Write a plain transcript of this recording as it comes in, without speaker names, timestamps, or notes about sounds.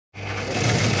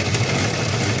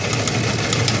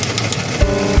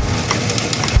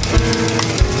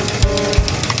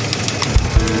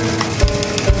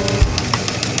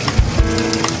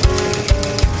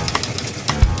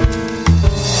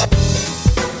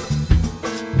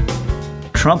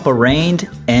Trump arraigned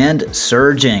and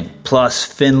surging. Plus,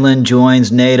 Finland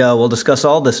joins NATO. We'll discuss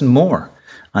all this and more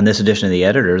on this edition of The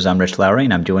Editors. I'm Rich Lowry,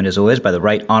 and I'm joined as always by the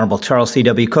Right Honorable Charles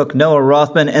C.W. Cook, Noah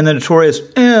Rothman, and the notorious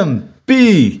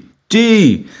MBD,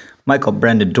 Michael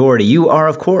Brendan Doherty. You are,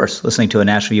 of course, listening to a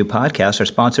National Review podcast. Our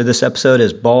sponsor this episode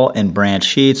is Ball and Branch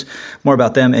Sheets. More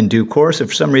about them in due course. If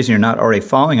for some reason you're not already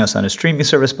following us on a streaming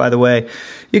service, by the way,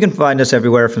 you can find us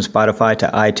everywhere from Spotify to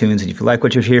iTunes. And if you like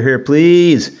what you hear here,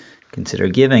 please consider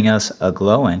giving us a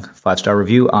glowing 5-star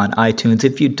review on iTunes.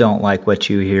 If you don't like what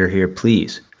you hear here,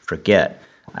 please forget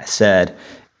I said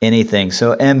anything.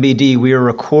 So MBD, we are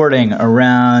recording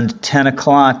around 10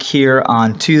 o'clock here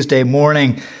on Tuesday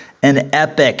morning. An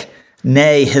epic,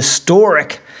 nay,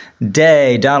 historic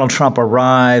day. Donald Trump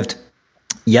arrived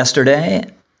yesterday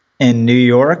in New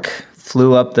York,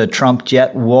 flew up the Trump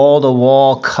jet,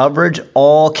 wall-to-wall coverage.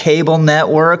 All cable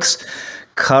networks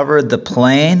covered the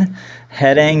plane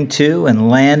heading to and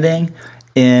landing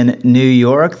in New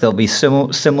York. There'll be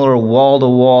similar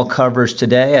wall-to-wall coverage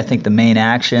today. I think the main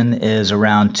action is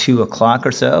around 2 o'clock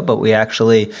or so, but we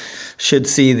actually should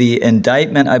see the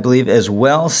indictment, I believe, as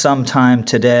well sometime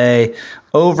today.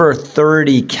 Over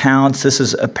 30 counts. This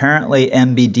is apparently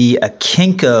MBD, a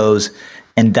Kinko's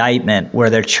indictment, where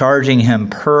they're charging him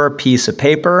per piece of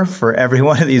paper for every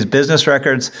one of these business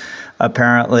records,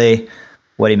 apparently.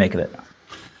 What do you make of it?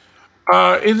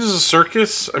 It is a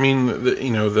circus. I mean,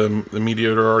 the media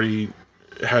had already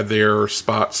had their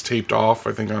spots taped off,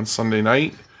 I think, on Sunday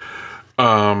night.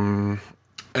 And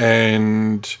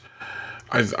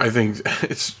I think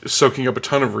it's soaking up a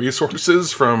ton of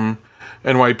resources from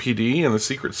NYPD and the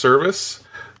Secret Service.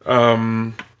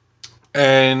 And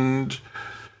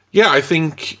yeah, I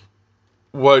think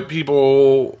what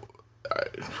people,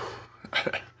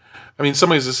 I mean, in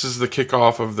some ways this is the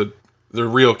kickoff of the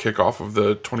real kickoff of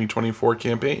the 2024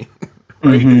 campaign,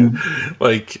 right? Mm-hmm.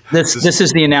 Like this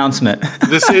is the announcement.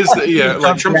 This is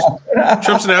like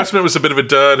Trump's announcement was a bit of a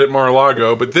dud at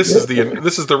Mar-a-Lago, but this is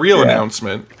the real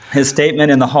announcement. His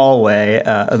statement in the hallway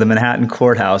of the Manhattan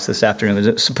courthouse this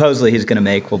afternoon, supposedly he's going to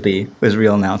make, will be his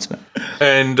real announcement.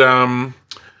 And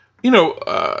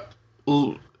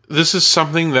this is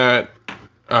something that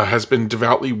has been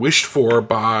devoutly wished for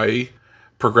by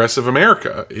progressive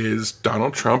America, is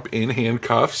Donald Trump in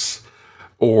handcuffs,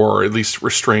 or at least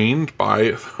restrained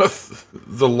by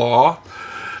the law,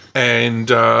 and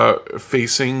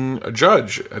facing a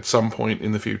judge at some point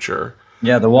in the future.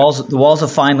 Yeah, the walls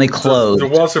have finally closed. The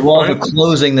walls are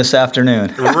closing this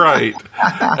afternoon. Right.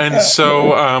 And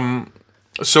so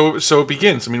it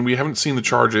begins. I mean, we haven't seen the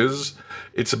charges.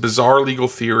 It's a bizarre legal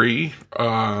theory,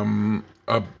 trying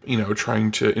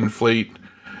to inflate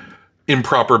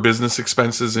improper business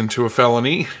expenses into a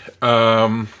felony.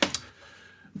 It's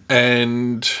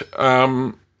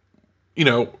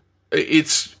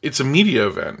a media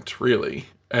event, really.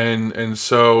 And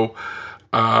so,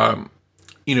 I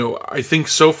think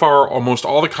so far almost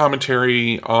all the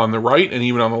commentary on the right and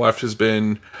even on the left has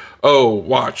been, oh,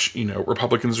 watch,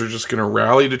 Republicans are just going to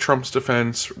rally to Trump's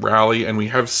defense, and we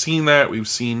have seen that. We've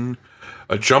seen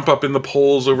a jump up in the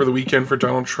polls over the weekend for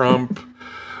Donald Trump.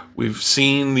 We've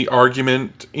seen the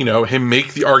argument, him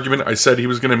make the argument I said he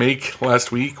was going to make last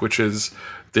week, which is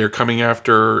they're coming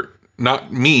after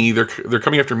not me, they're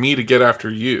coming after me to get after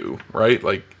you, right?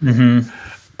 Like, mm-hmm.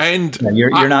 And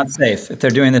you're not safe. If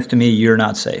they're doing this to me, you're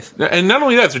not safe. And not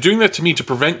only that, they're doing that to me to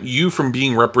prevent you from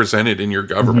being represented in your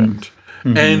government.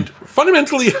 Mm-hmm. And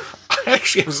fundamentally, I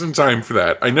actually have some time for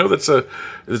that. I know it's the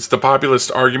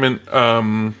populist argument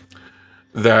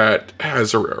that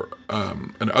has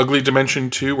an ugly dimension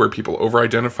too, where people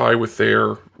over-identify with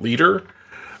their leader.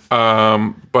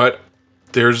 But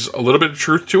there's a little bit of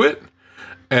truth to it,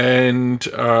 and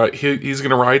he's going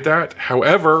to ride that.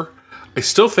 However, I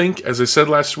still think, as I said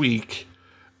last week,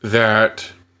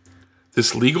 that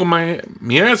this legal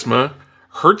miasma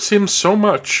hurts him so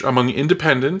much among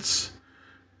independents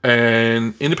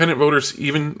and independent voters,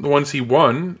 even the ones he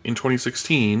won in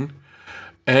 2016.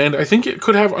 And I think it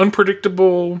could have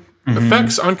unpredictable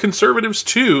effects on conservatives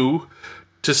too,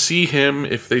 to see him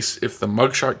if the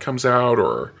mugshot comes out,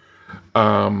 or.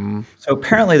 So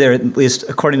apparently, there, at least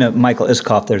according to Michael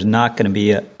Isikoff, there's not going to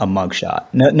be a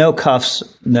mugshot. No cuffs,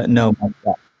 no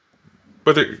mugshot.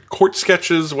 But the court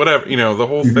sketches, whatever, the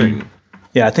whole thing.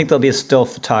 Yeah, I think there'll be still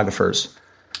photographers.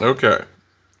 Okay.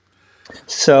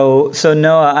 So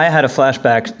Noah, I had a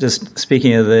flashback, just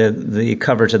speaking of the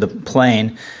coverage of the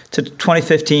plane, to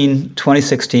 2015,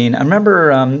 2016. I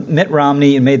remember Mitt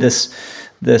Romney made this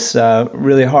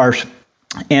really harsh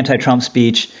anti-Trump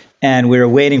speech and we were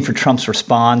waiting for Trump's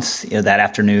response, that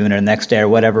afternoon or the next day or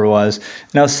whatever it was.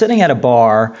 And I was sitting at a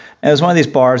bar, and it was one of these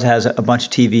bars that has a bunch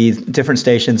of TV, different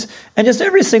stations, and just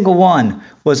every single one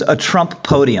was a Trump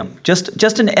podium,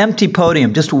 just an empty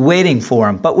podium, just waiting for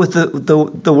him, but with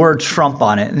the word Trump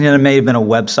on it. And it may have been a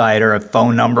website or a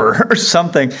phone number or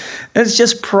something. And it's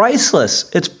just priceless.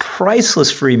 It's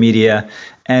priceless free media.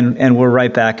 And we're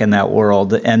right back in that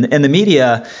world. And the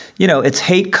media, it's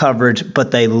hate coverage,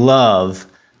 but they love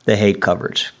the hate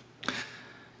coverage.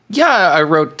 Yeah, I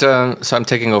wrote, so I'm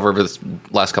taking over this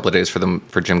last couple of days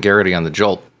for Jim Garrity on The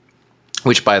Jolt,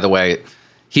 which, by the way,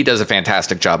 he does a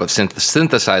fantastic job of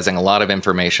synthesizing a lot of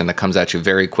information that comes at you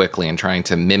very quickly, and trying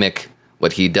to mimic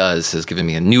what he does has given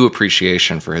me a new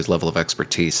appreciation for his level of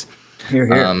expertise. Hear,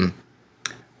 hear.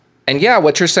 And yeah,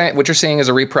 what you're seeing is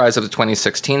a reprise of the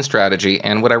 2016 strategy.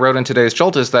 And what I wrote in today's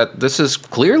Jolt is that this is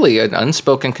clearly an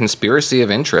unspoken conspiracy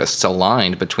of interests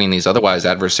aligned between these otherwise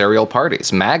adversarial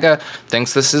parties. MAGA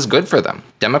thinks this is good for them.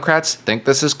 Democrats think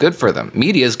this is good for them.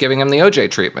 Media is giving them the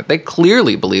OJ treatment. They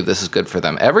clearly believe this is good for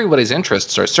them. Everybody's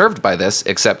interests are served by this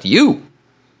except you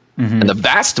and the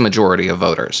vast majority of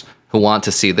voters who want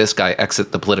to see this guy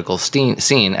exit the political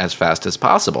scene as fast as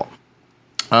possible.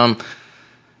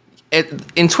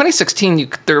 In 2016, you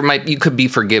could be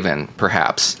forgiven,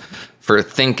 perhaps, for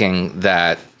thinking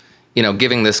that,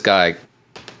 giving this guy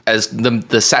as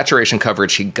the saturation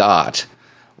coverage he got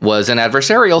was an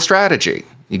adversarial strategy.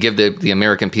 You give the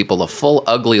American people a full,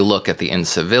 ugly look at the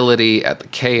incivility, at the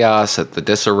chaos, at the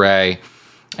disarray,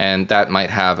 and that might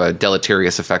have a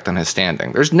deleterious effect on his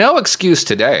standing. There's no excuse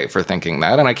today for thinking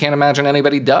that, and I can't imagine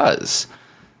anybody does.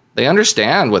 They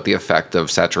understand what the effect of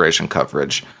saturation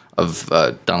coverage of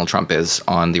Donald Trump is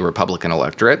on the Republican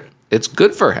electorate. It's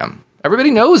good for him. Everybody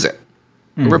knows it.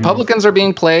 The Republicans are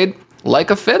being played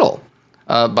like a fiddle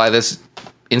by this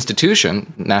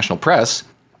institution, national press,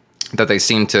 that they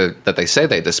say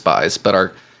they despise, but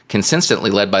are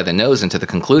consistently led by the nose into the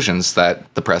conclusions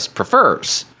that the press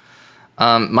prefers.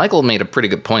 Michael made a pretty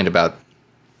good point about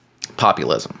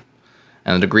populism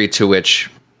and the degree to which,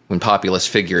 when populist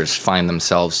figures find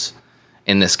themselves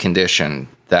in this condition,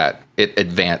 that it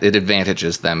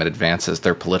advantages them, it advances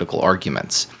their political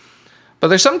arguments. But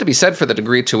there's something to be said for the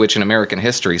degree to which in American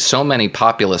history so many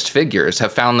populist figures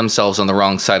have found themselves on the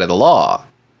wrong side of the law.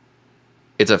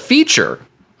 It's a feature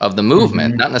of the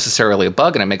movement, not necessarily a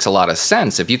bug, and it makes a lot of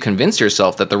sense if you convince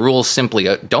yourself that the rules simply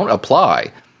don't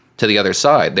apply to the other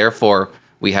side. Therefore,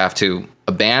 we have to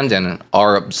abandon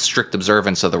our strict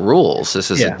observance of the rules.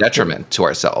 This is a detriment to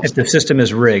ourselves. If the system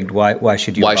is rigged, why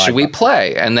should you? Why should we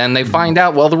play? And then they find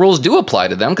out, well, the rules do apply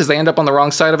to them because they end up on the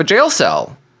wrong side of a jail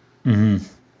cell.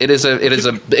 It is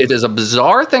a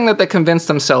bizarre thing that they convince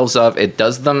themselves of. It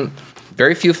does them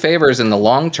very few favors in the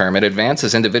long term. It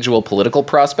advances individual political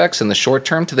prospects in the short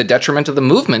term to the detriment of the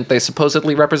movement they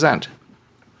supposedly represent.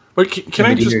 But can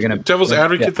I just devil's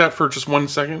advocate that for just 1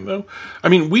 second, though? I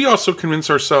mean, we also convince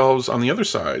ourselves on the other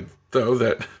side, though,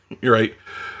 that you're right.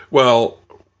 Well,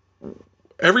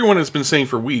 everyone has been saying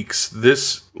for weeks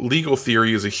this legal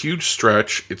theory is a huge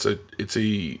stretch. It's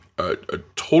a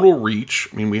total reach.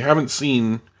 I mean, we haven't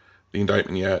seen the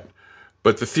indictment yet,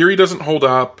 but the theory doesn't hold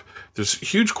up. There's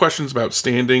huge questions about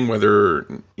standing, whether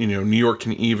New York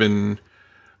can even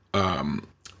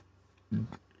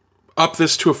up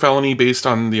this to a felony based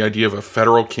on the idea of a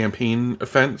federal campaign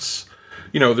offense.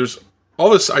 There's all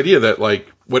this idea that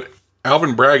what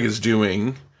Alvin Bragg is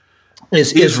doing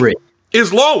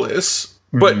is lawless,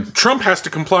 but Trump has to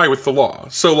comply with the law.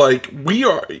 So we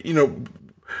are,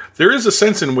 there is a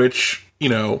sense in which,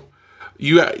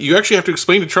 you actually have to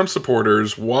explain to Trump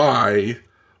supporters why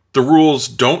the rules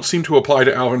don't seem to apply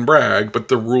to Alvin Bragg,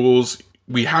 but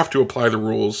we have to apply the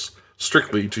rules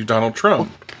strictly to Donald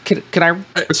Trump. Can I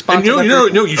respond to that?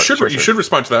 No, you should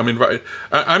respond to that. I mean,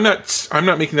 I'm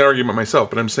not making that argument myself,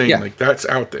 but I'm saying that's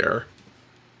out there.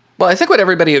 Well, I think what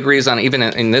everybody agrees on, even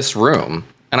in this room,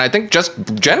 and I think just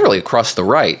generally across the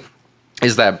right,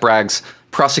 is that Bragg's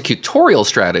prosecutorial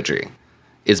strategy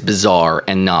is bizarre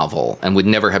and novel and would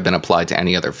never have been applied to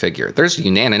any other figure. There's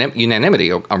unanimity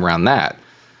around that.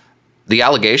 The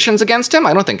allegations against him,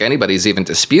 I don't think anybody's even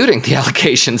disputing the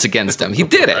allegations against him. He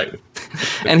did it.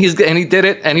 And he did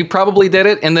it, and he probably did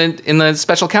it in the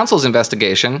special counsel's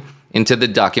investigation into the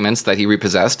documents that he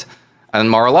repossessed on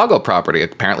Mar-a-Lago property.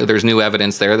 Apparently there's new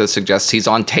evidence there that suggests he's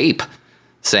on tape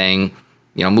saying,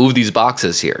 move these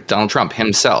boxes here. Donald Trump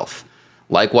himself.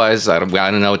 Likewise, I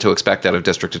don't know what to expect out of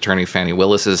District Attorney Fani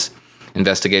Willis's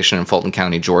investigation in Fulton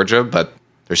County, Georgia, but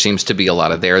there seems to be a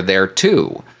lot of there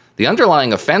too. The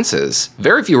underlying offenses,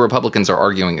 very few Republicans are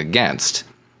arguing against.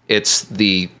 It's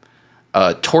the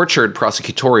tortured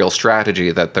prosecutorial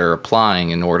strategy that they're applying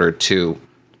in order to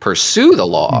pursue the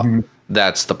law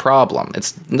that's the problem.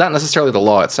 It's not necessarily the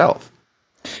law itself.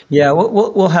 Yeah,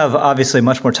 we'll have obviously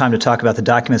much more time to talk about the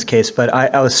documents case, but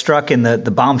I was struck in the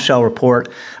bombshell report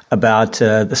about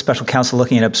the special counsel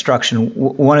looking at obstruction.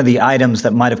 One of the items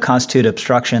that might have constituted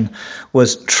obstruction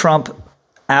was Trump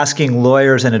asking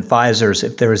lawyers and advisors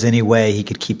if there was any way he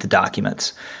could keep the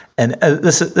documents. And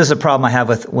this is a problem I have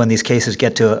with when these cases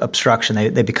get to obstruction.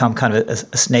 They become kind of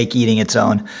a snake eating its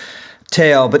own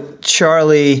tail. But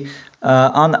Charlie,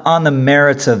 on the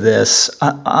merits of this,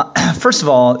 first of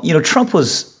all, Trump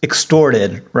was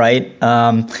extorted, right?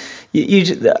 I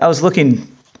was looking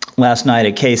last night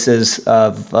at cases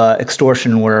of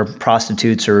extortion where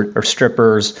prostitutes or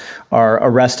strippers are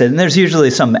arrested, and there's usually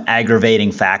some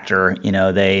aggravating factor.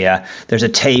 There's a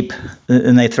tape,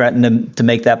 and they threaten to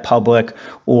make that public,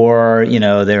 or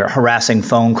they're harassing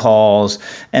phone calls,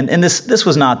 and this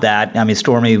was not that. I mean,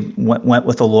 Stormy went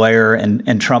with a lawyer,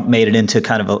 and Trump made it into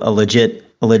kind of a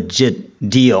legit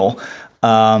deal.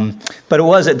 But it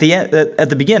was at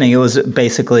the beginning, it was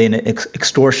basically an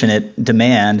extortionate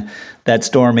demand that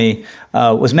Stormy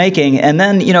was making. And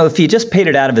then, if he just paid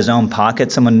it out of his own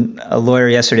pocket, a lawyer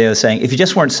yesterday was saying, if you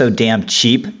just weren't so damn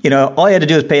cheap, all he had to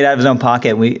do was pay it out of his own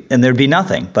pocket, and there'd be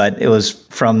nothing. But it was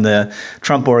from the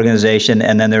Trump organization.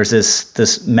 And then there's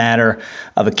this matter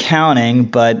of accounting.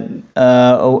 But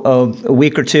a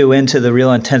week or two into the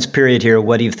real intense period here,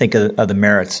 what do you think of the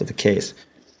merits of the case?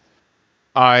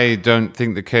 I don't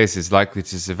think the case is likely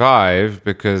to survive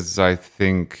because I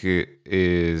think it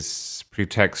is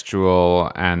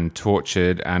pretextual and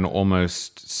tortured and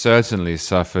almost certainly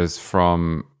suffers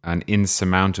from an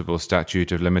insurmountable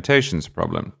statute of limitations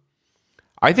problem.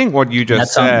 I think what you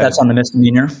just said... That's on the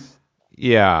misdemeanor?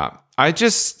 Yeah. I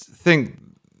just think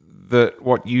that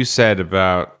what you said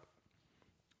about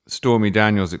Stormy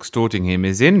Daniels extorting him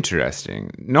is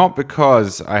interesting, not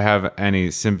because I have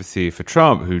any sympathy for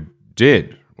Trump, who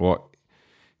did what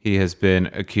he has been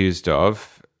accused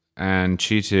of and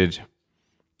cheated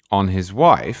on his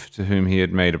wife, to whom he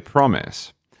had made a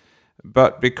promise,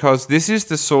 but because this is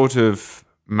the sort of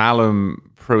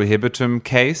malum prohibitum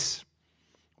case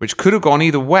which could have gone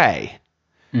either way.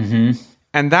 Mm-hmm.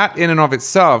 And that in and of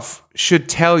itself should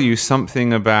tell you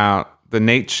something about the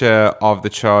nature of the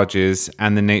charges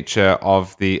and the nature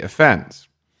of the offense.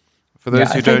 For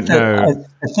those who don't know...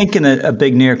 I think in a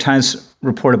big New York Times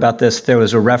report about this, there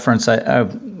was a reference,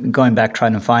 going back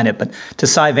trying to find it, but to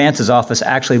Cy Vance's office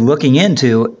actually looking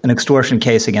into an extortion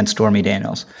case against Stormy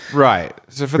Daniels. Right.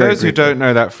 So for those who don't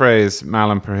know that phrase,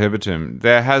 malum prohibitum,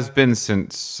 there has been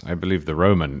since, I believe, the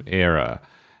Roman era,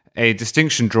 a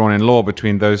distinction drawn in law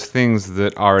between those things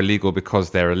that are illegal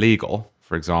because they're illegal,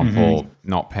 for example,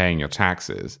 not paying your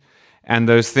taxes, and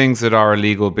those things that are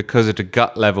illegal because at a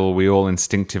gut level we all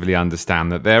instinctively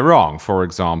understand that they're wrong, for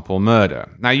example, murder.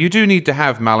 Now, you do need to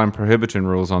have malum prohibitum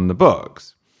rules on the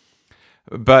books,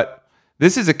 but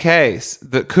this is a case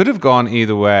that could have gone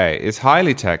either way, is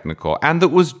highly technical, and that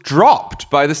was dropped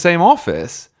by the same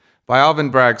office, by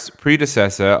Alvin Bragg's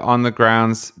predecessor, on the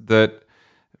grounds that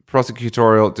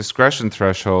prosecutorial discretion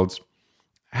thresholds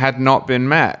had not been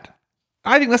met.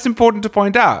 I think that's important to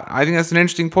point out. I think that's an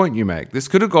interesting point you make. This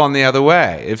could have gone the other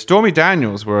way. If Stormy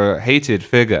Daniels were a hated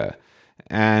figure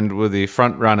and were the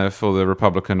front runner for the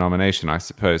Republican nomination, I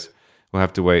suppose we'll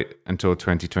have to wait until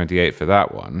 2028 for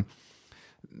that one,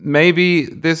 maybe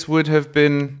this would have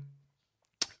been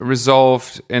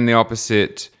resolved in the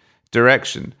opposite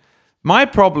direction. My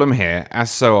problem here, as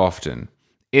so often,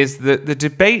 is that the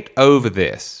debate over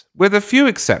this, with a few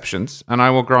exceptions, and I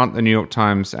will grant the New York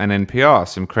Times and NPR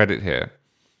some credit here,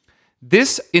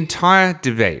 this entire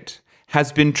debate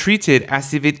has been treated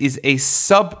as if it is a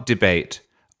sub-debate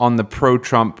on the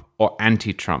pro-Trump or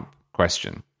anti-Trump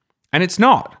question. And it's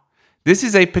not. This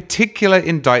is a particular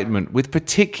indictment with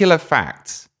particular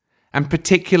facts and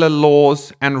particular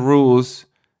laws and rules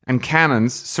and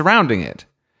canons surrounding it.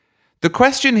 The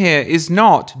question here is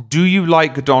not, do you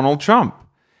like Donald Trump?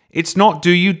 It's not,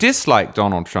 do you dislike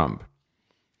Donald Trump?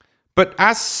 But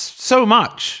as so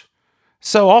much,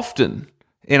 so often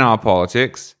in our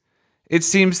politics, it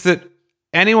seems that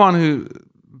anyone who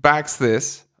backs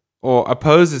this or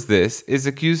opposes this is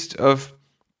accused of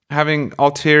having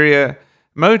ulterior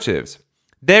motives.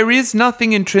 There is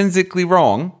nothing intrinsically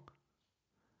wrong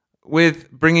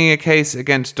with bringing a case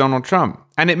against Donald Trump.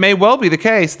 And it may well be the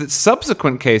case that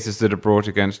subsequent cases that are brought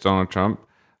against Donald Trump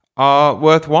are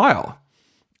worthwhile.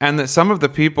 And that some of the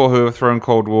people who have thrown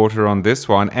cold water on this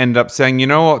one end up saying, you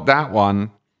know what, that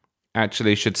one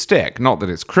actually should stick. Not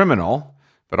that it's criminal,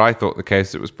 but I thought the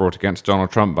case that was brought against Donald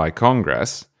Trump by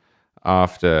Congress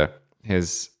after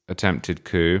his attempted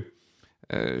coup,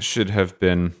 should have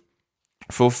been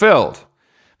fulfilled.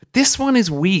 But this one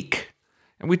is weak.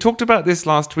 And we talked about this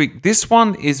last week. This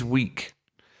one is weak.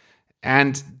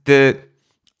 And the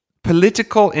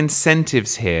political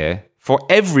incentives here for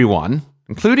everyone,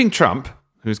 including Trump,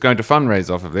 who's going to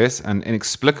fundraise off of this and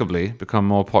inexplicably become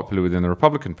more popular within the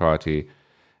Republican Party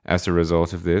as a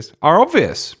result of this, are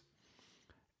obvious.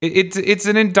 It's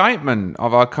an indictment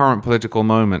of our current political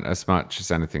moment as much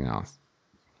as anything else.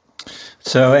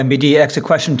 So, MBD, exit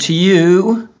question to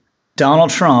you. Donald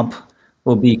Trump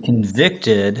will be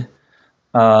convicted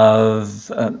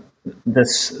of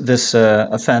this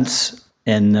offense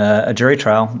in a jury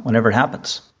trial whenever it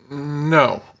happens.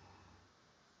 No.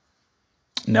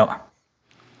 No.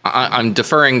 I'm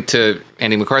deferring to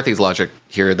Andy McCarthy's logic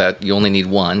here that you only need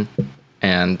one,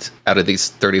 and out of these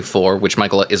 34, which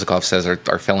Michael Isikoff says are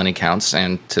felony counts,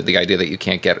 and to the idea that you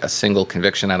can't get a single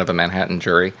conviction out of a Manhattan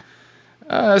jury,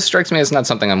 strikes me as not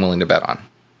something I'm willing to bet on.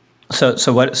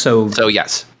 So what? So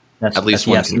yes, at least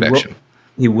one conviction.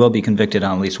 He will be convicted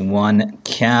on at least one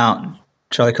count.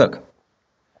 Charlie Cook.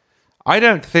 I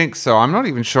don't think so. I'm not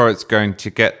even sure it's going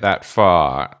to get that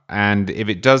far. And if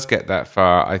it does get that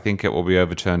far, I think it will be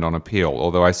overturned on appeal,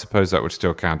 although I suppose that would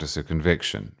still count as a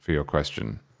conviction for your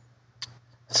question.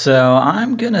 So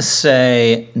I'm going to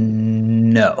say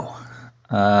no.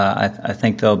 I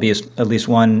think there'll be at least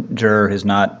one juror who's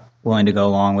not willing to go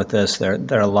along with this. There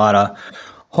are a lot of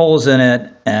holes in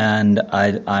it, and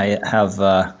I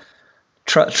have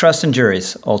trust in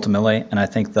juries, ultimately, and I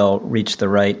think they'll reach the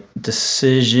right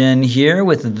decision here.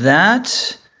 With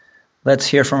that, let's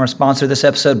hear from our sponsor this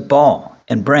episode, Ball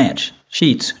and Branch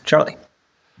Sheets. Charlie.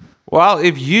 Well,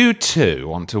 if you too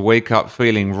want to wake up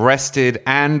feeling rested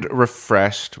and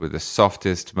refreshed with the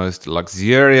softest, most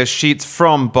luxurious sheets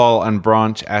from Ball and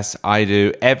Branch, as I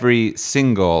do every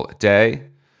single day,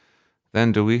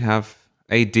 then do we have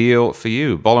a deal for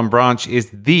you. Ball and Branch is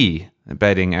the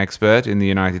bedding expert in the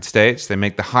United States. They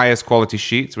make the highest quality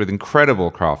sheets with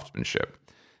incredible craftsmanship.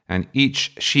 And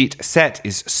each sheet set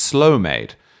is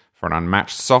slow-made for an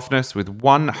unmatched softness with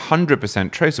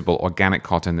 100% traceable organic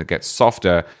cotton that gets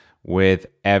softer with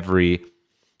every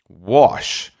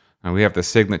wash. And we have the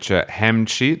signature hemmed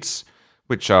sheets,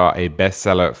 which are a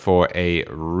bestseller for a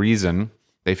reason.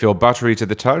 They feel buttery to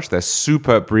the touch. They're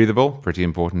super breathable, pretty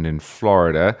important in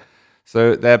Florida.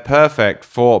 So they're perfect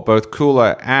for both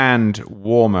cooler and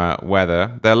warmer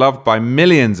weather. They're loved by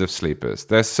millions of sleepers.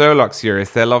 They're so luxurious.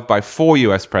 They're loved by 4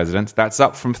 U.S. presidents. That's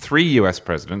up from 3 U.S.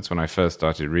 presidents when I first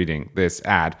started reading this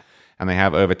ad. And they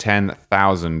have over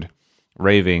 10,000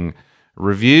 raving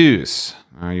reviews.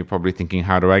 You're probably thinking,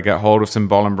 how do I get hold of some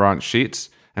Ball and Branch sheets?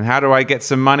 And how do I get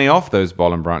some money off those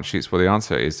Ball and Branch sheets? Well, the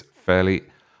answer is fairly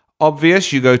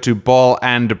obvious. You go to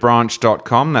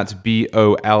ballandbranch.com. That's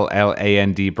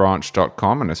BOLLAND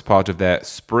branch.com. And as part of their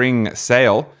spring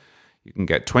sale, you can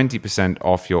get 20%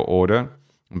 off your order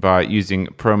by using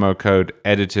promo code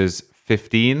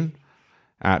editors15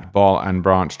 at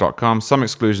ballandbranch.com. Some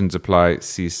exclusions apply.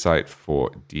 See site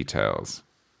for details.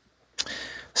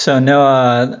 So,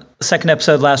 Noah, second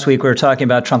episode last week, we were talking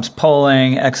about Trump's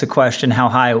polling, exit question, how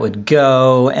high it would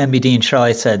go. MBD and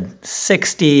Charlie said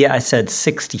 60. I said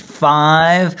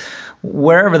 65.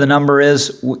 Wherever the number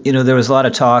is, there was a lot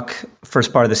of talk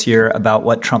first part of this year about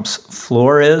what Trump's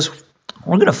floor is.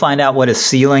 We're going to find out what his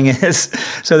ceiling is.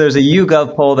 So there's a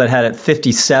YouGov poll that had it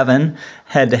 57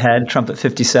 head-to-head, Trump at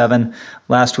 57.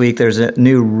 Last week, there's a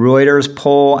new Reuters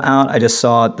poll out. I just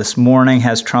saw it this morning,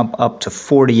 has Trump up to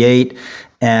 48.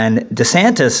 And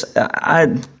DeSantis,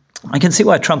 I can see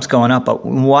why Trump's going up, but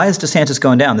why is DeSantis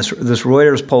going down? This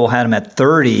Reuters poll had him at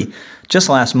 30 just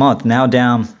last month, now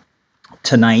down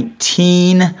to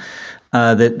 19.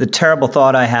 The terrible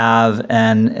thought I have,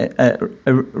 and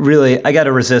really, I got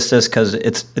to resist this because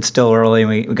it's still early,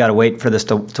 and we got to wait for this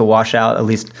to wash out at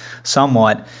least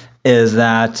somewhat, is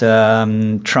that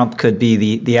Trump could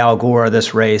be the Al Gore of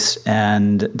this race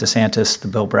and DeSantis the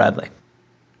Bill Bradley.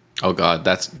 Oh God,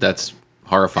 that's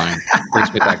horrifying.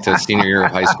 Brings me back to senior year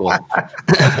of high school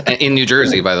in New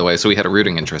Jersey, by the way. So we had a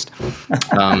rooting interest.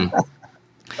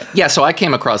 Yeah, so I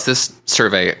came across this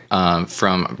survey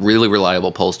from really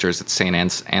reliable pollsters at St.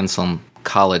 Anselm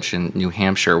College in New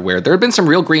Hampshire, where there had been some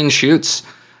real green shoots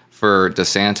for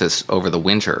DeSantis over the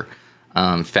winter.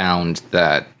 Found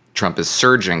that Trump is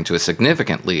surging to a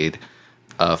significant lead,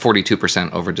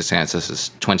 42% over DeSantis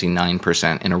is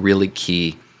 29% in a really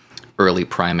key early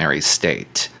primary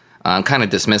state. I'm kind of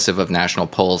dismissive of national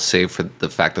polls, save for the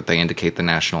fact that they indicate the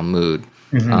national mood.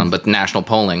 Mm-hmm. But national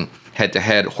polling,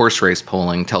 head-to-head horse race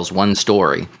polling, tells one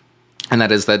story. And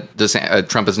that is that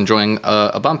Trump is enjoying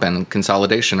a bump and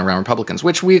consolidation around Republicans,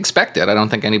 which we expected. I don't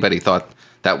think anybody thought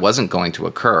that wasn't going to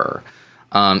occur,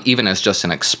 even as just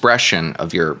an expression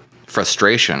of your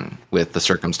frustration with the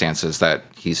circumstances that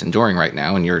he's enduring right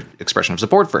now and your expression of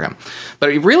support for him. But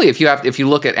really, if you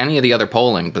look at any of the other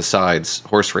polling besides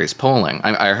horse race polling,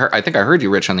 I think I heard you,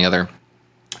 Rich, on the other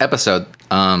episode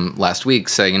last week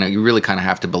say, you really kind of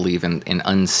have to believe in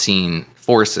unseen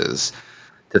forces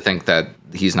to think that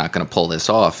he's not going to pull this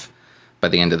off by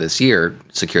the end of this year,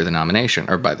 secure the nomination,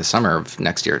 or by the summer of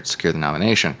next year, secure the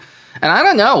nomination. And I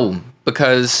don't know,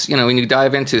 because, when you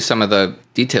dive into some of the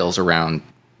details around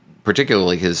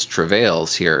particularly his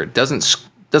travails here, doesn't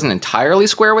entirely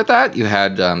square with that. You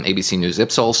had ABC News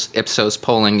Ipsos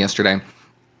polling yesterday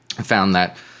found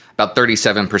that about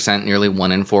 37%, nearly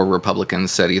 1 in 4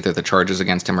 Republicans said either the charges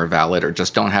against him are valid or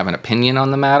just don't have an opinion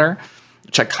on the matter,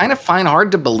 which I kind of find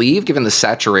hard to believe given the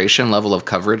saturation level of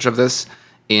coverage of this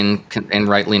in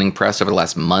right-leaning press over the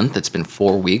last month. It's been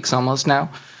 4 weeks almost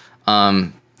now.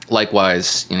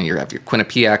 Likewise, you have your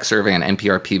Quinnipiac survey and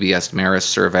NPR PBS Marist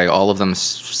survey, all of them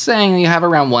saying you have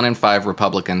around 1 in 5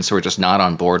 Republicans who are just not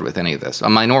on board with any of this. A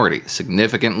minority,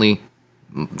 significantly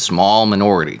small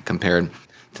minority compared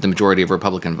to the majority of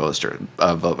Republican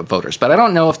voters. But I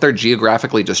don't know if they're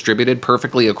geographically distributed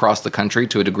perfectly across the country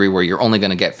to a degree where you're only going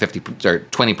to get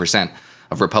 20%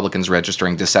 of Republicans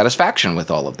registering dissatisfaction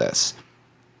with all of this.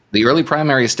 The early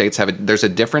primary states there's a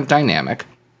different dynamic.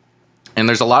 And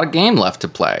there's a lot of game left to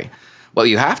play. What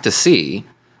you have to see,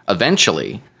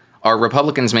 eventually, are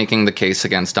Republicans making the case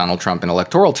against Donald Trump in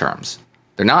electoral terms.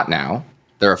 They're not now.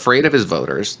 They're afraid of his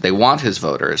voters. They want his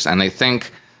voters. And they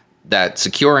think that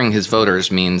securing his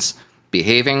voters means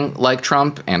behaving like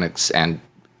Trump and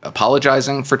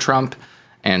apologizing for Trump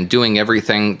and doing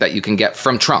everything that you can get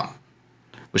from Trump,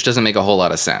 which doesn't make a whole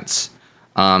lot of sense.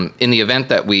 In the event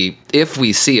that if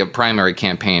we see a primary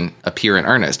campaign appear in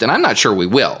earnest, and I'm not sure we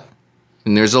will,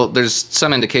 and there's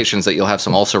some indications that you'll have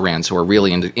some also-rans who are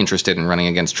really interested in running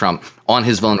against Trump on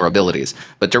his vulnerabilities.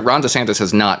 But Ron DeSantis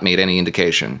has not made any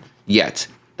indication yet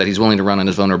that he's willing to run on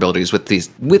his vulnerabilities,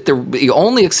 with the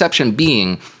only exception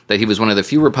being that he was one of the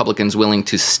few Republicans willing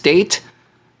to state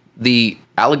the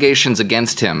allegations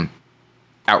against him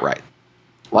outright.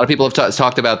 A lot of people have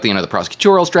talked about the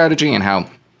prosecutorial strategy and how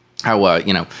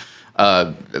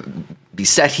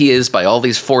beset he is by all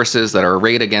these forces that are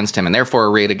arrayed against him and therefore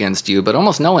arrayed against you, but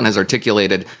almost no one has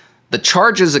articulated the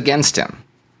charges against him.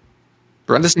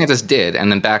 Ron DeSantis did,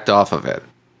 and then backed off of it.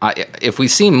 If we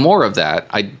see more of that,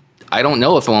 I don't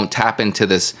know if it won't tap into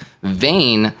this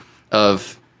vein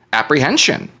of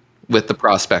apprehension with the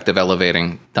prospect of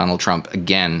elevating Donald Trump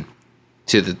again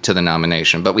to the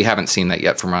nomination. But we haven't seen that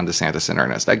yet from Ron DeSantis in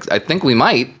earnest. I think we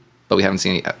might, but we haven't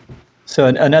seen it yet. So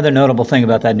another notable thing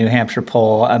about that New Hampshire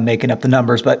poll, I'm making up the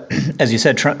numbers, but as you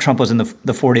said, Trump was in the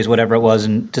 40s, whatever it was,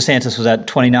 and DeSantis was at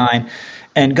 29.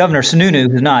 And Governor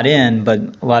Sununu, who's not in, but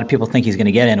a lot of people think he's going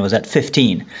to get in, was at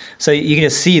 15. So you can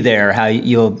just see there how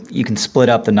you can split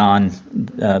up the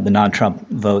non-Trump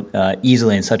vote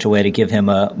easily in such a way to give him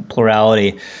a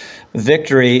plurality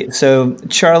victory. So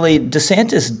Charlie,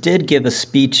 DeSantis did give a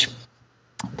speech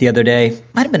the other day,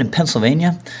 might have been in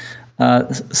Pennsylvania.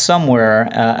 Somewhere,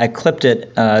 I clipped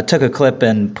it, took a clip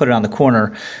and put it on the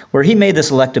corner, where he made this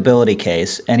electability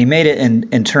case, and he made it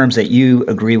in terms that you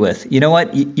agree with. You know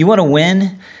what? You want to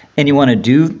win and you want to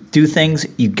do things,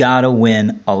 you got to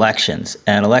win elections.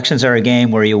 And elections are a game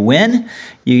where you win,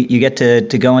 you get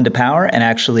to go into power and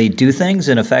actually do things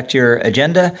and affect your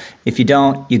agenda. If you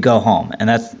don't, you go home. And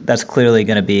that's clearly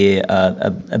going to be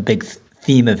a big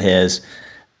theme of his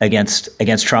against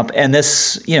Trump. And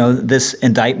this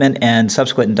indictment and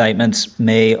subsequent indictments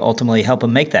may ultimately help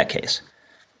him make that case.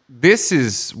 This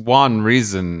is one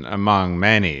reason among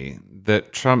many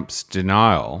that Trump's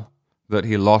denial that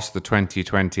he lost the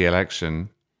 2020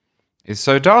 election is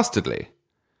so dastardly.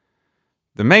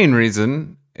 The main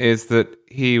reason is that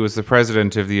he was the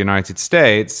president of the United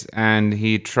States and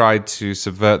he tried to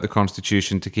subvert the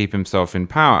Constitution to keep himself in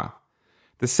power.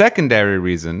 The secondary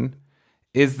reason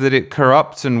is that it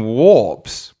corrupts and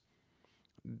warps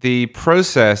the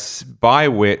process by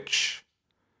which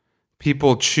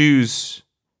people choose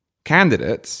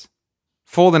candidates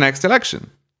for the next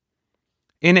election.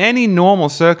 In any normal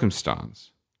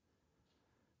circumstance,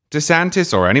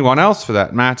 DeSantis, or anyone else for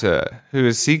that matter, who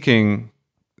is seeking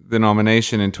the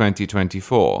nomination in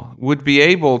 2024, would be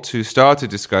able to start a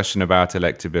discussion about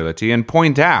electability and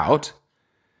point out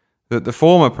that the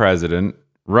former president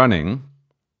running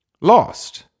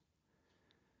lost.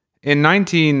 In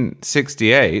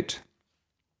 1968,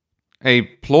 a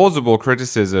plausible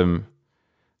criticism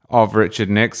of Richard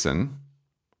Nixon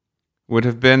would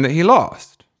have been that he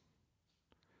lost.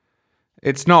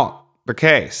 It's not the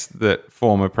case that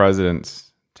former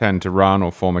presidents tend to run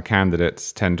or former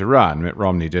candidates tend to run. Mitt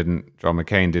Romney didn't, John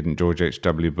McCain didn't, George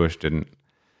H.W. Bush didn't,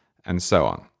 and so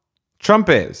on. Trump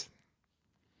is.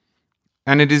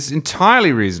 And it is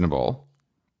entirely reasonable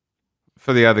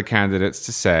for the other candidates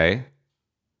to say,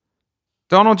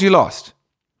 Donald, you lost.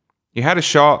 You had a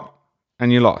shot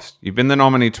and you lost. You've been the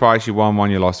nominee twice, you won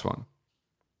one, you lost one.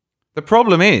 The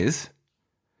problem is,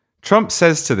 Trump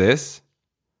says to this,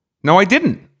 no, I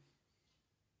didn't.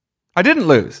 I didn't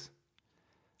lose.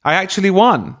 I actually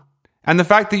won. And the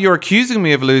fact that you're accusing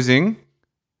me of losing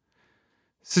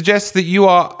suggests that you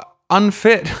are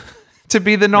unfit to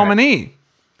be the nominee. Right.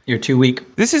 You're too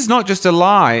weak. This is not just a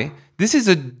lie. This is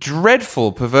a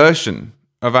dreadful perversion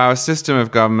of our system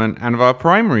of government and of our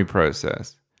primary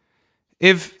process.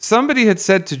 If somebody had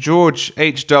said to George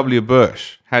H.W.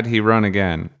 Bush, had he run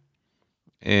again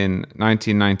in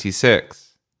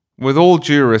 1996, with all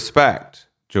due respect,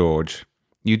 George,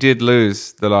 you did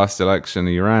lose the last election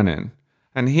you ran in,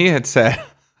 and he had said,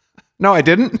 no, I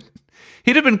didn't,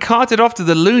 he'd have been carted off to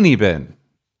the loony bin.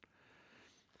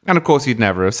 And of course, he'd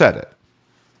never have said it.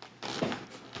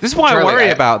 This is why I worry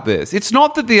about this. It's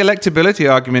not that the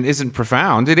electability argument isn't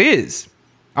profound. It is.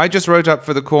 I just wrote up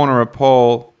for the Corner a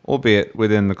poll, albeit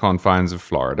within the confines of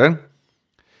Florida,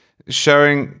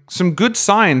 showing some good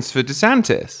signs for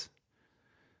DeSantis.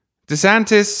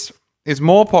 DeSantis is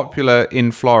more popular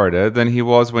in Florida than he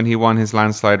was when he won his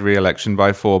landslide re-election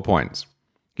by 4 points.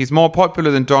 He's more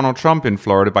popular than Donald Trump in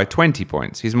Florida by 20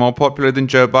 points. He's more popular than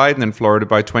Joe Biden in Florida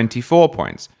by 24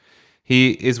 points.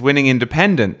 He is winning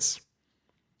independents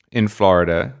in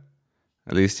Florida,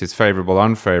 at least his favorable,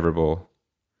 unfavorable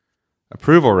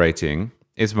approval rating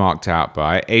is marked out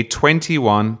by a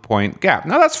 21-point gap.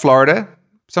 Now, that's Florida.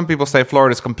 Some people say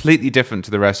Florida is completely different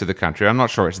to the rest of the country. I'm not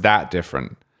sure it's that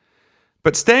different.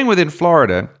 But staying within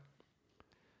Florida,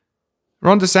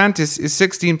 Ron DeSantis is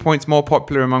 16 points more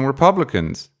popular among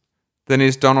Republicans than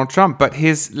is Donald Trump. But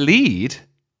his lead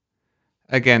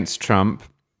against Trump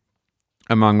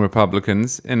among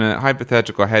Republicans in a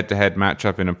hypothetical head-to-head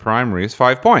matchup in a primary is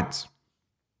 5 points.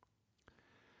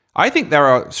 I think there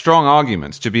are strong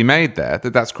arguments to be made there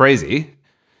that that's crazy,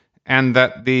 and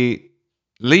that the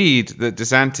lead that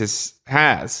DeSantis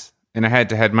has in a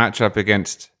head-to-head matchup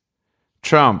against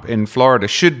Trump in Florida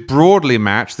should broadly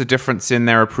match the difference in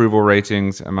their approval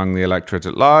ratings among the electorate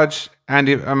at large and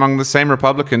among the same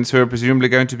Republicans who are presumably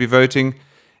going to be voting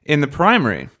in the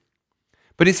primary.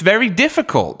 But it's very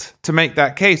difficult to make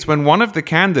that case when one of the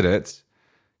candidates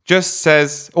just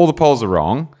says all the polls are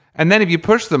wrong, and then if you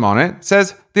push them on it,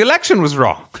 says the election was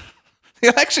wrong. The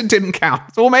election didn't count.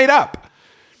 It's all made up.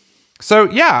 So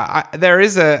yeah, there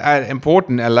is an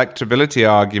important electability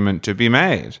argument to be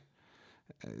made.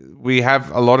 We have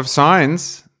a lot of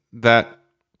signs that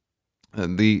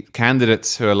the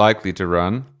candidates who are likely to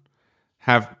run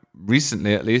have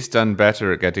recently at least done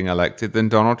better at getting elected than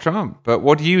Donald Trump. But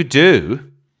what do you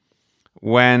do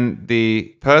when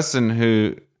the person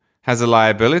who has a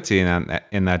liability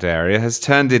in that area has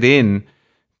turned it in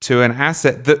to an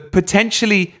asset that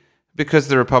potentially, because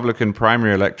the Republican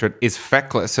primary electorate is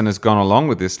feckless and has gone along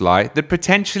with this lie, that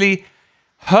potentially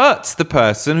hurts the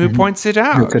person who points it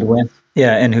out? Who could win.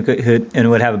 Yeah, and who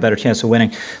would have a better chance of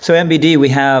winning. So MBD, we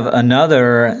have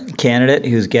another candidate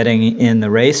who's getting in the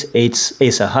race,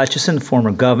 Asa Hutchinson,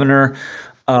 former governor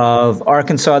of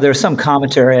Arkansas. There's some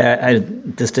commentary,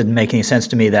 this didn't make any sense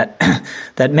to me, that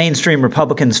that mainstream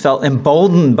Republicans felt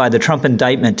emboldened by the Trump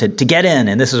indictment to get in,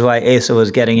 and this is why Asa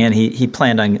was getting in. He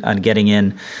planned on getting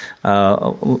in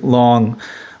long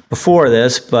before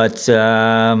this, but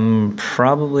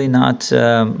probably not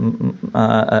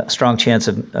a strong chance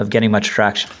of getting much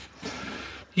traction.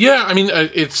 Yeah, I mean,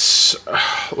 it's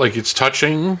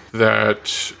touching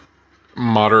that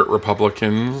moderate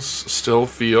Republicans still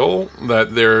feel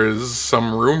that there is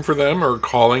some room for them or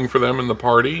calling for them in the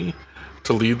party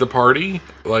to lead the party,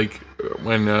 like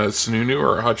when Sununu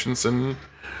or Hutchinson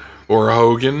or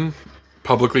Hogan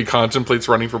publicly contemplates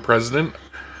running for president.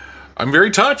 I'm very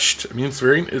touched. I mean,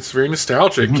 it's very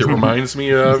nostalgic. It reminds me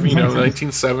of,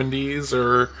 1970s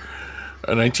or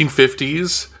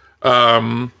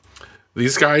 1950s.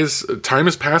 These guys, time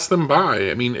has passed them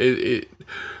by. I mean,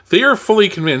 they are fully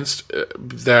convinced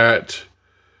that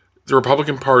the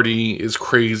Republican Party is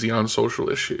crazy on social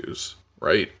issues,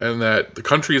 right? And that the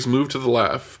country has moved to the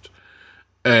left,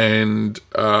 and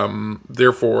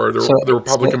therefore the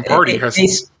Republican Party has...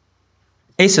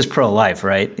 Ace is pro-life,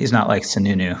 right? He's not like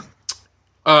Sununu.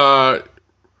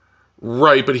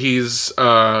 Right, but he was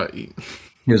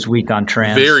weak on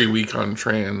trans. Very weak on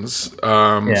trans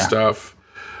stuff.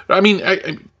 I mean,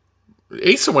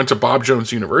 Asa went to Bob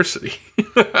Jones University.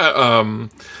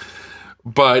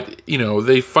 But,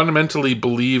 they fundamentally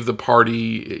believe the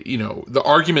party, the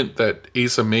argument that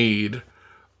Asa made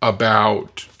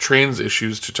about trans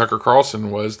issues to Tucker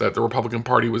Carlson was that the Republican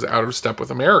Party was out of step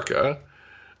with America.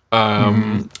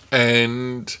 And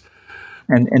didn't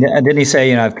he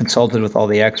say, I've consulted with all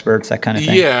the experts, that kind of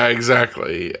thing? Yeah,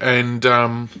 exactly. And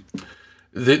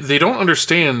they don't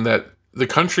understand that the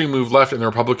country moved left and the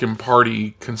Republican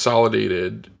Party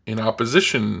consolidated in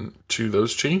opposition to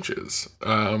those changes.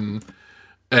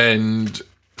 And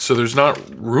so there's not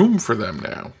room for them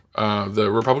now. The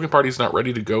Republican Party is not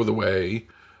ready to go the way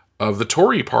of the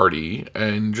Tory Party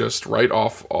and just write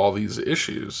off all these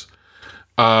issues.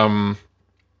 So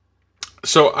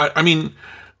I mean,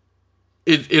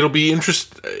 it'll be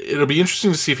interesting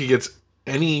to see if he gets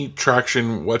any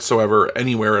traction whatsoever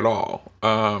anywhere at all.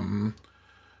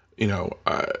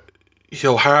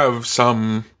 He'll have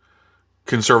some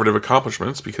conservative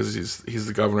accomplishments because he's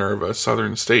the governor of a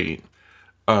southern state.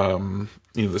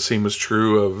 The same was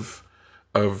true of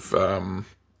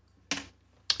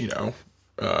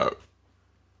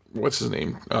what's his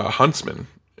name? Huntsman,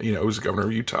 who's the governor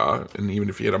of Utah. And even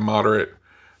if he had a moderate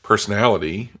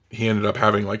personality, he ended up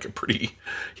having like a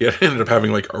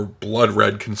blood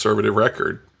red conservative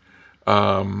record.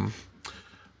 But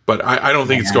I don't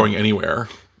think it's going anywhere.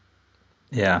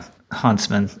 Yeah.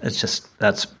 Huntsman.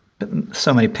 That's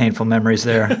so many painful memories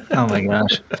there. Oh my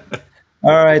gosh.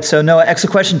 All right. So Noah,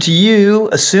 excellent question to you.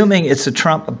 Assuming it's a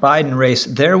Trump-Biden race,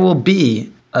 there will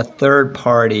be a third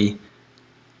party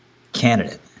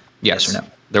candidate. Yes or no?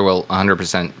 There will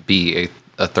 100% be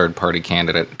a third party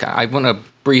candidate. I want to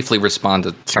briefly respond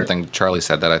to something Charlie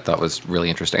said that I thought was really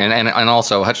interesting. And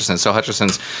also Hutchison. So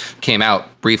Hutchison's came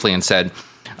out briefly and said,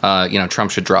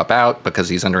 Trump should drop out because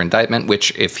he's under indictment,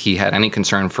 which if he had any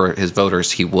concern for his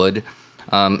voters, he would.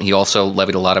 He also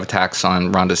levied a lot of attacks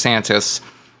on Ron DeSantis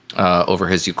over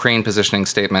his Ukraine positioning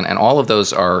statement. And all of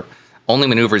those are only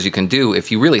maneuvers you can do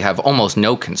if you really have almost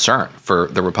no concern for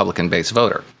the Republican-based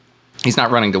voter. He's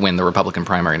not running to win the Republican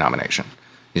primary nomination.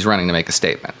 He's running to make a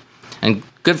statement. And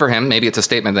good for him. Maybe it's a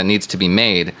statement that needs to be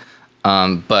made.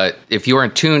 But if you are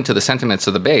in tune to the sentiments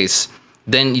of the base,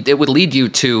 then it would lead you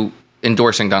to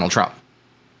endorsing Donald Trump.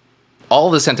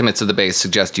 All the sentiments of the base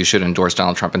suggest you should endorse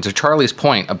Donald Trump. And to Charlie's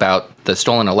point about the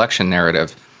stolen election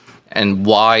narrative and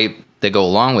why they go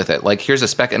along with it, like here's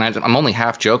a and I'm only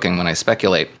half joking when I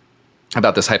speculate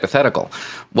about this hypothetical.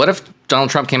 What if Donald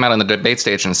Trump came out on the debate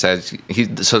stage and said,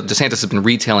 so DeSantis has been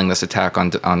retailing this attack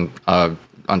on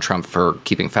Trump for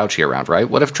keeping Fauci around, right?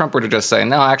 What if Trump were to just say,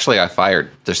 no, actually, I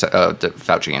fired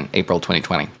Fauci in April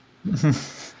 2020?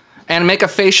 And make a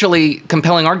facially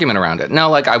compelling argument around it. No,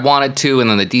 like I wanted to, and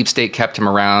then the deep state kept him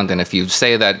around. And if you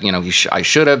say that, I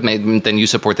should have, then you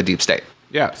support the deep state.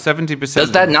 Yeah, 70%.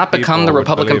 Does that not become the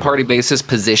Republican Party base's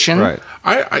position?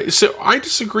 Right. So I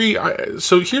disagree.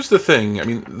 So here's the thing. I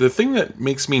mean, the thing that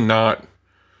makes me not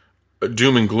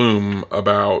doom and gloom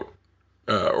about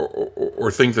or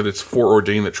think that it's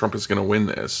foreordained that Trump is going to win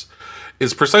this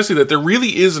is precisely that there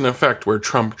really is an effect where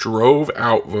Trump drove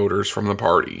out voters from the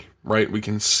party, right? We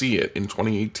can see it in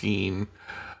 2018,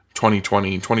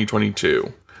 2020,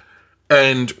 2022.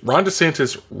 And Ron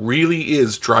DeSantis really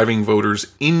is driving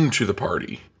voters into the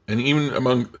party. And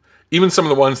even some of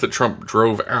the ones that Trump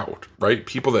drove out, right?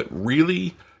 People that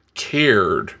really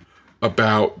cared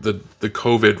about the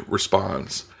COVID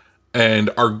response and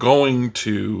are going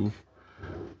to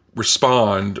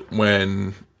respond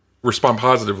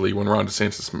positively when Ron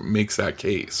DeSantis makes that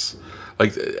case.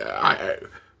 Like,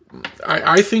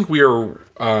 I think we are...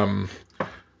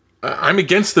 I'm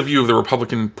against the view of the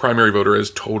Republican primary voter as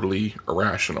totally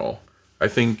irrational. I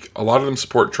think a lot of them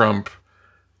support Trump,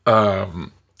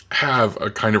 have a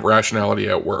kind of rationality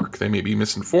at work. They may be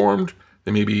misinformed.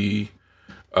 They may be...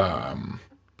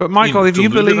 But Michael, if you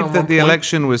believe that the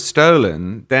election was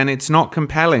stolen, then it's not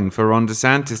compelling for Ron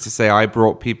DeSantis to say, I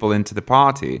brought people into the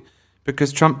party,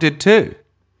 because Trump did too.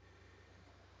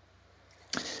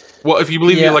 Well, if you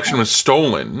believe the election was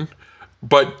stolen,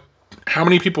 but... how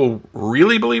many people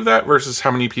really believe that versus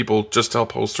how many people just tell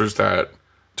pollsters that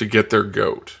to get their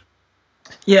goat?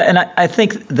 Yeah, and I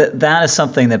think that is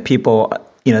something that people,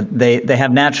 they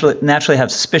have naturally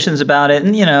have suspicions about it.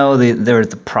 And, there's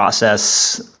the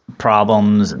process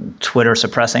problems and Twitter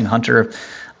suppressing Hunter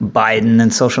Biden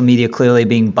and social media clearly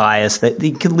being biased. That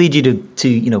it could lead you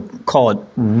to call it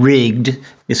rigged.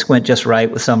 You squint just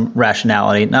right with some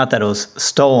rationality. Not that it was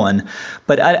stolen,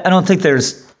 but I don't think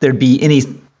there'd be any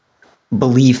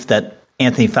belief that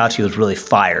Anthony Fauci was really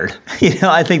fired.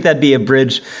 I think that'd be a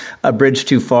bridge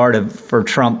too far for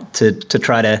Trump to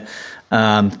try to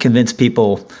convince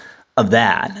people of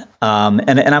that.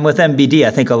 And I'm with MBD.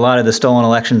 I think a lot of the stolen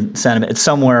election sentiment, it's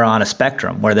somewhere on a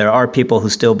spectrum where there are people who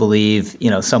still believe,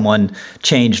 someone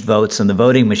changed votes in the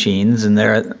voting machines, and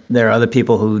there are other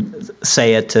people who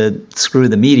say it to screw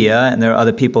the media, and there are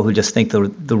other people who just think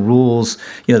the rules,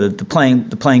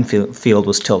 the playing field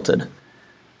was tilted.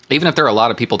 Even if there are a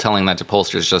lot of people telling that to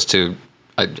pollsters just to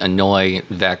annoy,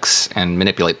 vex, and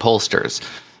manipulate pollsters,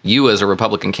 you as a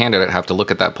Republican candidate have to look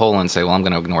at that poll and say, well, I'm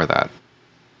going to ignore that.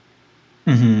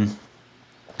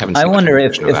 Mm-hmm. I wonder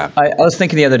if I was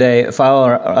thinking the other day, if I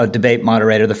were a debate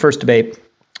moderator, the first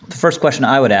question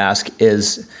I would ask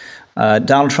is,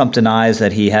 Donald Trump denies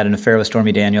that he had an affair with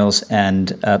Stormy Daniels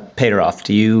and paid her off.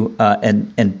 Do you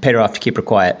and paid her off to keep her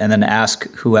quiet? And then ask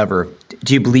whoever,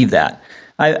 do you believe that?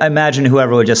 I imagine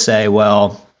whoever would just say,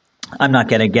 well, I'm not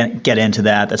going to get into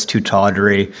that. That's too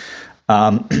tawdry.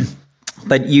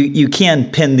 But you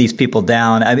can pin these people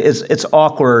down. I mean, it's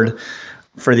awkward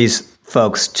for these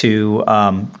folks to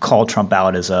call Trump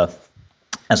out as a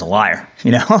liar,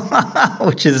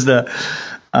 which is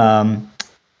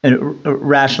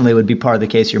rationally would be part of the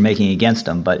case you're making against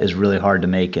him, but is really hard to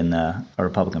make in a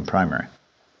Republican primary.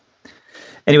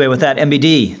 Anyway, with that,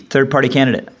 MBD, third-party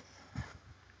candidate.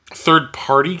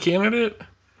 Third-party candidate?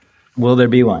 Will there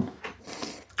be one?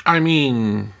 I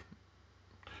mean,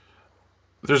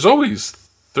 there's always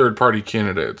third-party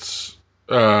candidates.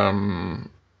 Of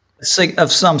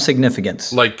some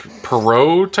significance. Like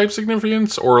Perot type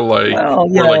significance? Or like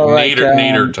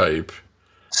Nader type?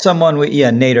 Someone,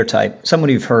 Nader type. Someone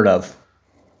you've heard of.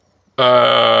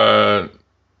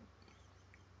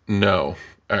 No.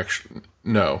 Actually,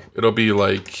 no. It'll be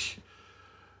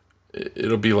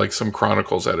like some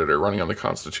Chronicles editor running on the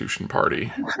Constitution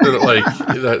Party.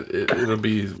 It'll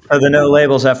be the no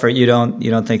labels effort. You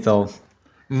don't think they'll?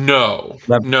 No.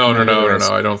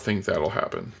 I don't think that'll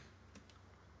happen.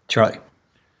 Charlie.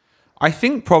 I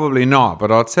think probably not, but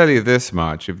I'll tell you this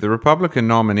much. If the Republican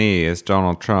nominee is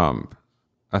Donald Trump,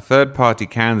 a third-party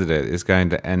candidate is going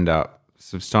to end up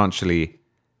substantially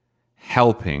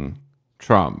helping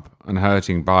Trump and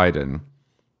hurting Biden,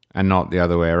 and not the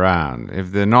other way around.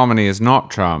 If the nominee is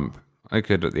not Trump, I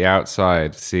could at the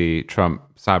outside see Trump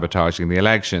sabotaging the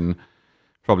election,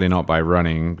 probably not by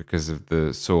running because of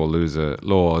the sore loser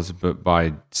laws, but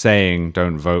by saying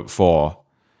don't vote for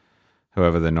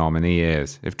whoever the nominee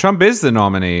is. If Trump is the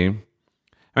nominee,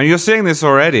 I mean, you're seeing this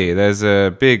already. There's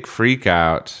a big freak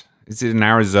out. Is it in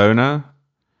Arizona?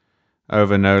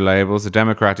 Over no labels. The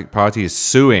Democratic Party is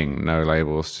suing no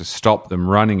labels to stop them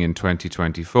running in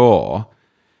 2024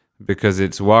 because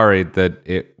it's worried that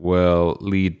it will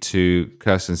lead to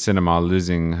Kirsten Sinema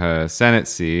losing her Senate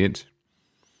seat,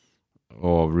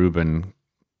 or Ruben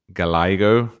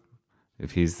Gallego,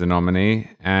 if he's the nominee,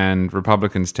 and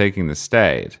Republicans taking the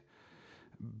state.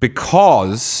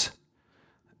 Because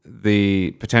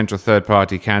the potential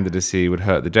third-party candidacy would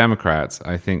hurt the Democrats,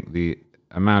 I think the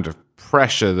amount of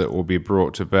pressure that will be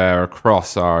brought to bear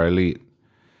across our elite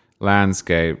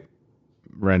landscape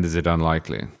renders it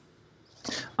unlikely.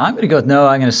 I'm going to go with no.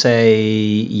 I'm going to say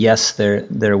yes,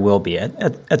 there will be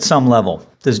at some level.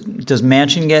 Does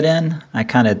Manchin get in? I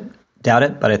kind of doubt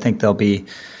it, but I think there'll be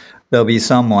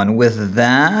someone. With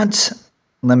that,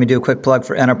 let me do a quick plug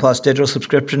for Enter Plus digital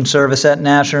subscription service at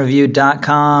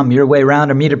nationalreview.com. Your way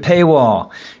around a meter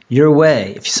paywall. Your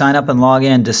way. If you sign up and log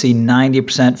in to see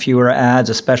 90% fewer ads,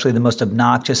 especially the most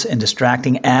obnoxious and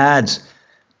distracting ads,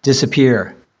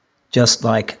 disappear just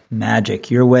like magic.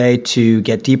 Your way to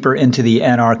get deeper into the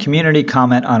NR community,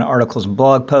 comment on articles and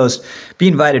blog posts, be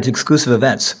invited to exclusive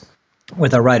events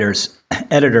with our writers,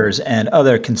 editors, and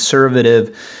other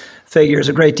conservative figures.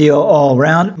 A great deal all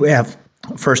around. We have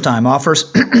first-time offers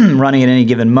running at any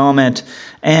given moment,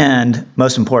 and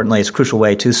most importantly, it's a crucial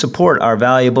way to support our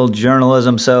valuable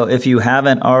journalism. So if you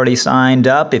haven't already signed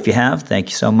up, if you have, thank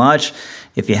you so much.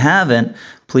 If you haven't,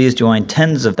 please join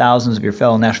tens of thousands of your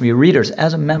fellow National Review readers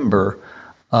as a member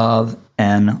of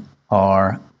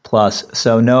NR Plus.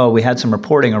 So Noah, we had some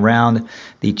reporting around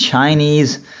the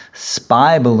Chinese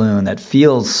spy balloon that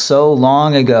feels so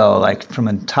long ago, like from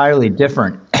an entirely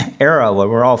different era where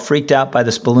we're all freaked out by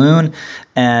this balloon,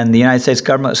 and the United States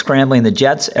government was scrambling the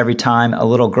jets every time a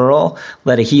little girl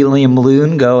let a helium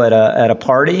balloon go at a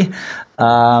party.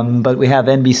 But we have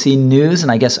NBC News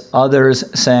and I guess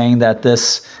others saying that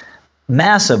this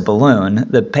massive balloon,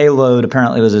 the payload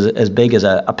apparently was as big as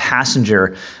a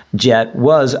passenger jet,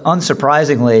 was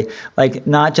unsurprisingly like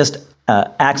not just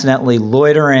accidentally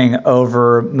loitering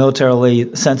over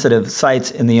militarily sensitive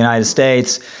sites in the United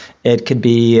States. It could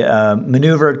be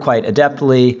maneuvered quite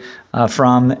adeptly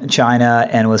from China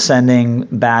and was sending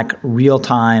back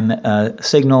real-time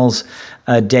signals,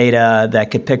 data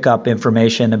that could pick up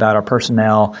information about our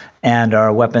personnel and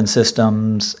our weapon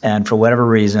systems. And for whatever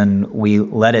reason, we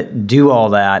let it do all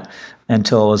that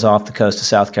until it was off the coast of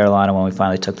South Carolina when we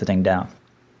finally took the thing down.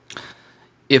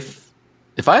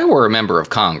 If I were a member of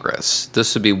Congress,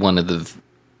 this would be one of the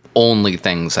only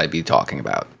things I'd be talking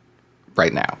about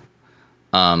right now.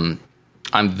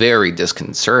 I'm very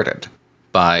disconcerted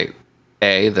by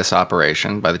A, this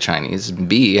operation by the Chinese,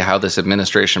 B, how this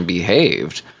administration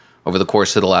behaved over the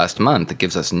course of the last month. It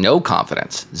gives us no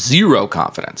confidence, zero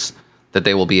confidence, that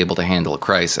they will be able to handle a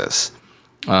crisis.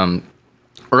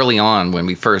 Early on, when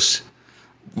we first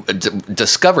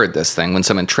discovered this thing, when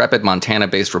some intrepid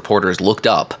Montana-based reporters looked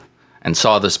up and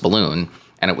saw this balloon,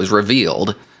 and it was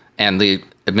revealed, and the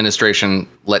administration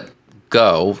let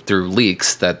go through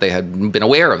leaks that they had been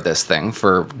aware of this thing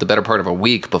for the better part of a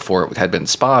week before it had been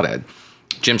spotted.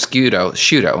 Jim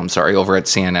Sciutto, over at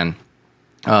CNN,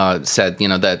 said,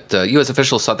 that U.S.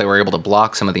 officials thought they were able to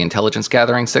block some of the intelligence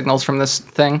gathering signals from this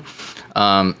thing.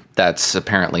 That's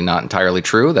apparently not entirely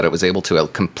true, that it was able to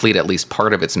complete at least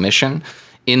part of its mission.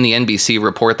 In the NBC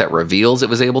report that reveals it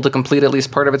was able to complete at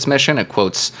least part of its mission, it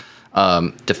quotes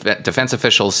defense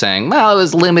officials saying, well, it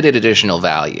was limited additional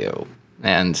value.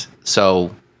 And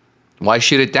so why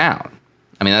shoot it down?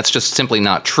 I mean, that's just simply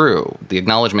not true. The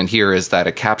acknowledgement here is that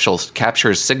it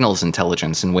captures signals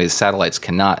intelligence in ways satellites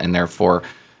cannot, and therefore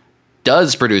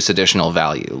does produce additional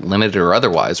value, limited or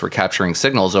otherwise. We're capturing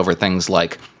signals over things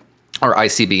like our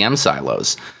ICBM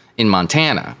silos in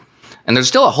Montana. And there's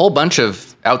still a whole bunch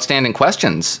of outstanding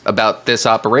questions about this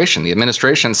operation. The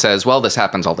administration says, well, this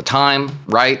happens all the time,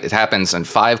 right? It happens in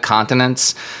 5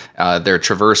 continents. They're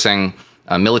traversing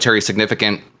military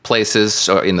significant places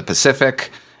in the Pacific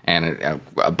and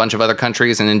a bunch of other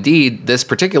countries. And indeed, this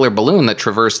particular balloon that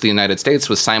traversed the United States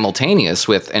was simultaneous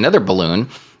with another balloon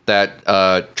that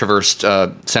traversed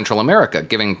Central America,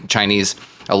 giving Chinese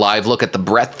a live look at the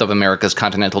breadth of America's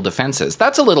continental defenses.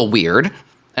 That's a little weird,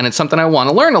 and it's something I want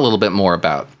to learn a little bit more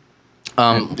about.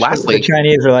 Lastly, the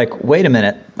Chinese are like, wait a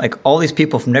minute, like all these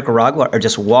people from Nicaragua are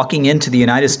just walking into the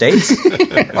United States?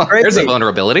 There's a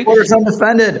vulnerability. Borders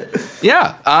undefended.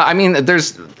 Yeah.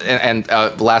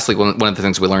 Lastly, one of the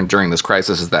things we learned during this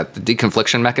crisis is that the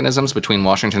deconfliction mechanisms between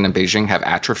Washington and Beijing have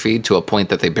atrophied to a point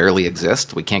that they barely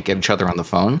exist. We can't get each other on the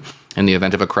phone in the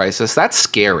event of a crisis. That's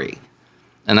scary.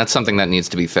 And that's something that needs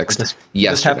to be fixed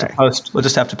yesterday. We'll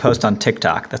just have to post on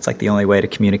TikTok. That's like the only way to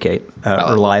communicate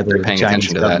reliably with the Chinese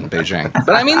attention to that in Beijing.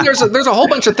 But I mean, there's a whole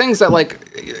bunch of things that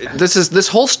this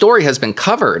whole story has been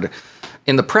covered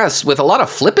in the press with a lot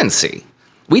of flippancy.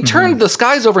 We turned the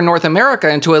skies over North America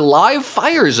into a live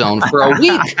fire zone for a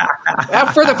week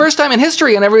for the first time in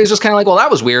history. And everybody's just kind of like, well,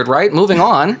 that was weird, right? Moving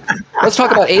on. Let's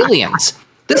talk about aliens.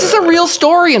 This is a real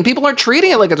story, and people are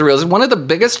treating it like it's real. It's one of the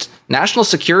biggest national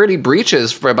security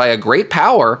breaches by a great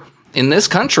power in this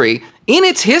country in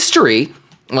its history.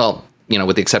 Well,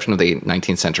 with the exception of the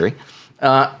 19th century.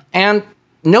 And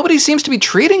nobody seems to be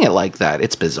treating it like that.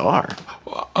 It's bizarre.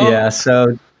 Yeah,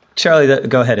 so Charlie,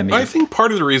 go ahead. I think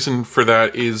part of the reason for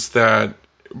that is that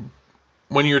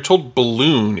when you're told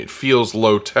balloon, it feels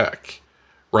low tech.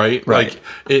 Right? Like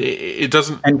it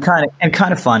doesn't, and kind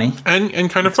of funny, and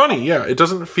kind of funny. Yeah, it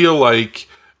doesn't feel like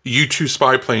U-2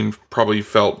 spy plane probably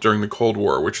felt during the Cold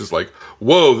War, which is like,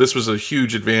 whoa, this was a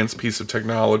huge advanced piece of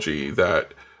technology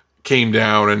that came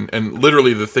down, and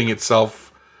literally the thing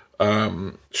itself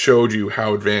showed you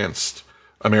how advanced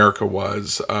America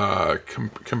was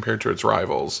compared to its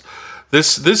rivals.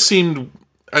 This seemed.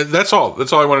 That's all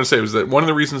I wanted to say was that one of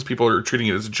the reasons people are treating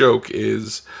it as a joke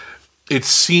is it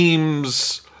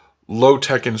seems low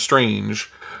tech and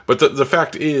strange, but the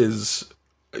fact is,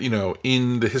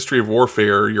 in the history of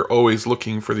warfare, you're always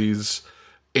looking for these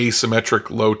asymmetric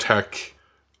low tech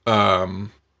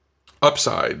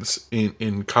upsides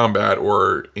in combat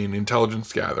or in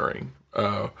intelligence gathering.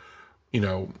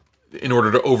 In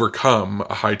order to overcome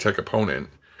a high tech opponent,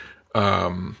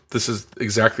 this is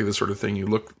exactly the sort of thing you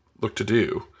look to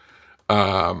do.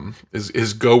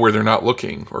 Is go where they're not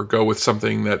looking, or go with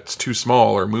something that's too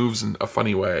small or moves in a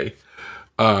funny way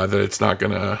that it's not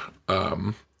going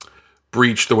to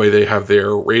breach the way they have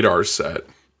their radars set.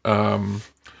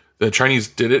 The Chinese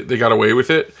did it; they got away with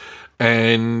it,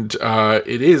 and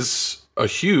it is a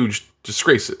huge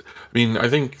disgrace. I mean, I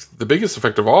think the biggest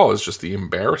effect of all is just the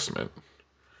embarrassment.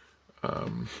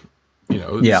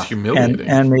 It's humiliating.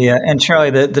 And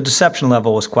Charlie, the deception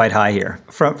level was quite high here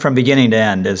from beginning to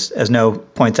end, as Noah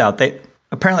points out.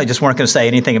 apparently just weren't going to say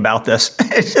anything about this.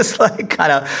 It's just like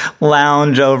kind of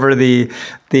lounge over the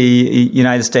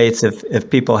United States if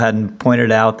people hadn't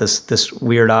pointed out this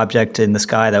weird object in the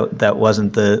sky that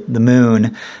wasn't the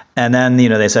moon. And then,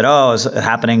 they said, oh, it was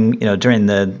happening, during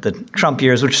the Trump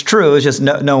years, which is true. It's just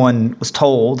no one was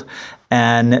told.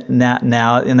 And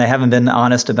now, and they haven't been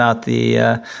honest about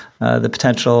the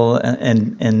potential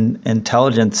and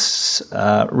intelligence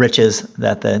riches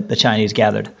that the Chinese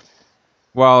gathered.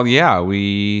 Well, yeah,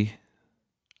 we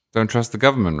don't trust the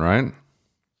government, right?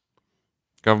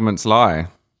 Governments lie.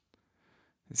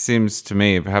 It seems to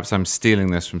me, perhaps I'm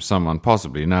stealing this from someone,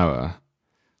 possibly Noah,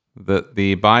 that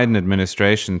the Biden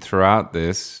administration throughout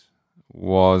this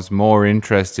was more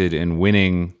interested in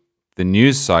winning the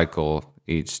news cycle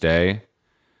each day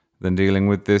than dealing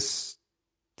with this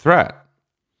threat.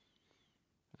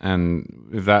 And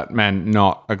if that meant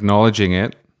not acknowledging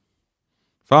it,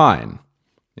 fine.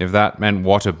 If that meant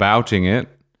whatabouting it,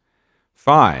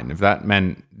 fine. If that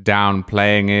meant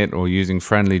downplaying it or using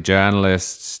friendly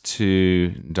journalists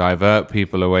to divert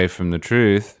people away from the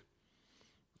truth,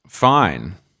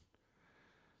 fine.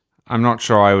 I'm not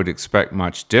sure I would expect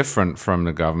much different from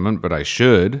the government, but I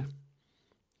should.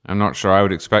 I'm not sure I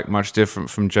would expect much different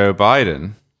from Joe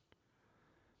Biden,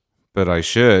 but I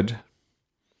should.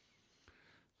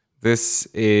 This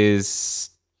is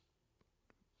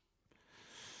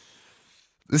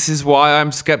why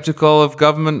I'm skeptical of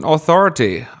government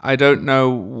authority. I don't know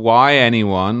why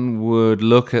anyone would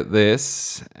look at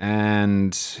this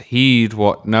and heed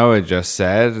what Noah just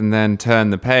said and then turn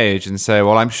the page and say,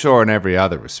 well, I'm sure in every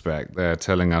other respect they're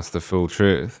telling us the full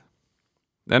truth.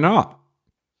 They're not.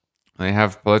 They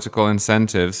have political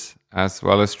incentives as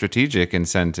well as strategic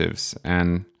incentives.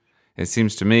 And it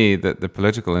seems to me that the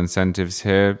political incentives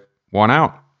here won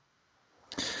out.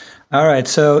 All right.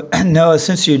 So, Noah,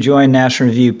 since you joined National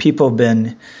Review, people have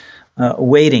been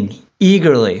waiting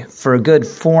eagerly for a good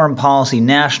foreign policy,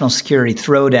 national security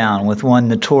throwdown with one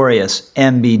notorious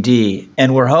MBD.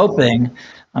 And we're hoping,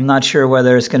 I'm not sure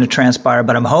whether it's going to transpire,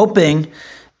 but I'm hoping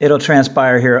it'll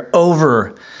transpire here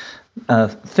over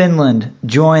Finland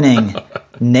joining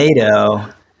NATO,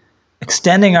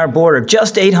 extending our border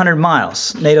just 800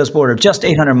 miles, NATO's border just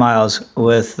 800 miles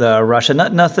with Russia.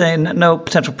 No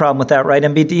potential problem with that, right,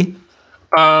 MBD?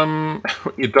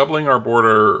 Doubling our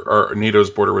border, our NATO's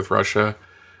border with Russia,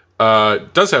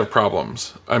 does have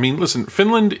problems. I mean, listen,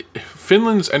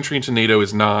 Finland's entry into NATO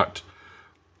is not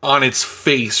on its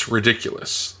face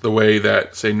ridiculous the way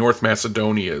that, say, North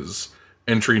Macedonia's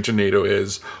entry into NATO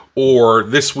is, or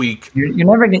this week. You're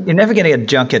never going to get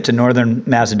junket to Northern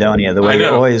Macedonia the way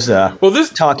you're always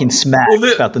talking smack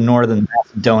about the Northern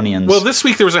Macedonians. Well, this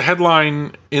week there was a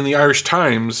headline in the Irish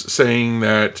Times saying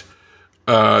that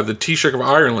the Taoiseach of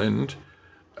Ireland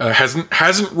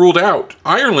hasn't ruled out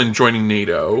Ireland joining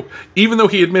NATO, even though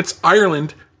he admits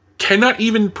Ireland cannot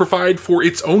even provide for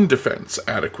its own defense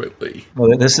adequately.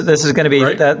 Well, this is going to be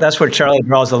right? That's where Charlie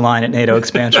draws the line at NATO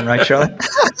expansion, right, Charlie?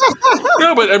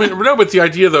 No, but the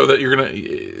idea though that you're gonna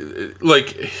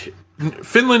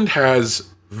Finland has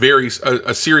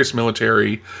a serious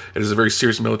military. It has a very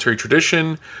serious military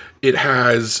tradition. It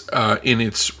has in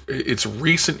its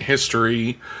recent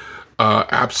history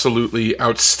absolutely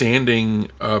outstanding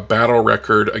battle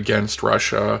record against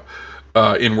Russia.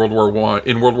 In World War I,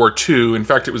 in World War II. In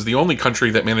fact, it was the only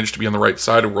country that managed to be on the right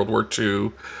side of World War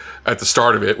II at the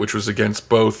start of it, which was against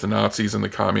both the Nazis and the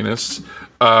communists.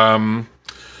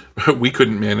 We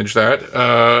couldn't manage that.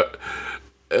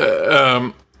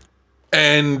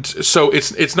 And so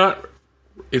it's not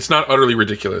utterly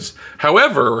ridiculous.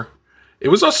 However, it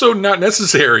was also not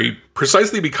necessary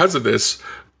precisely because of this.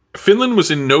 Finland was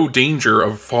in no danger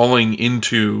of falling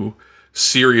into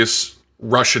serious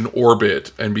Russian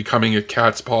orbit and becoming a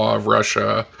cat's paw of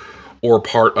Russia or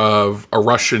part of a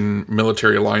Russian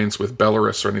military alliance with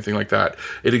Belarus or anything like that.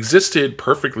 It existed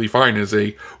perfectly fine as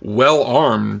a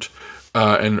well-armed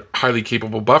and highly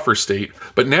capable buffer state,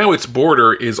 but now its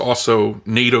border is also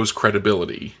NATO's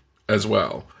credibility as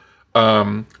well.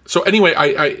 So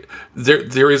anyway,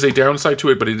 there is a downside to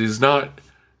it, but it is not.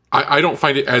 I don't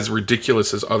find it as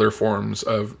ridiculous as other forms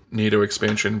of NATO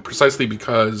expansion, precisely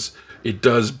because it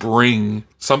does bring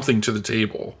something to the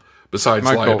table besides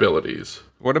liabilities.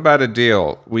 What about a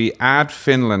deal? We add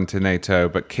Finland to NATO,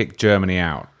 but kick Germany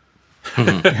out.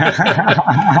 Well,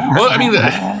 I mean,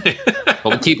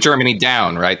 well, keep Germany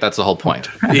down, right? That's the whole point.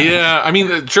 Yeah, I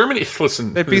mean, Germany.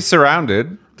 Listen, they'd be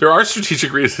surrounded. There are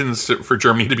strategic reasons for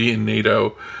Germany to be in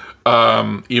NATO,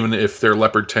 even if their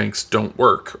Leopard tanks don't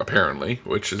work, apparently,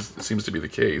 which seems to be the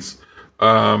case.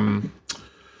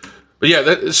 But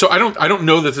yeah, so I don't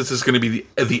know that this is going to be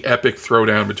the epic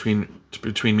throwdown between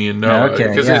between me and Noah, Okay,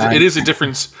 because yeah. it is a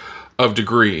difference of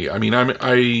degree. I mean,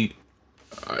 like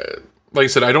I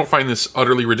said, I don't find this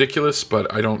utterly ridiculous,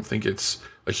 but I don't think it's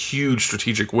a huge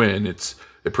strategic win. It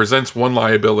presents one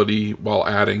liability while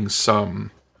adding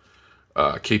some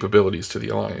capabilities to the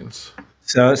alliance.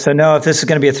 So no, if this is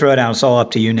going to be a throwdown, it's all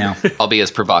up to you now. I'll be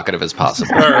as provocative as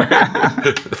possible. All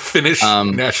right. Finnish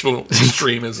national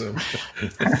extremism.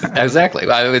 Exactly.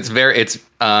 It's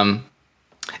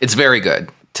very good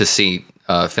to see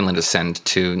Finland ascend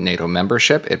to NATO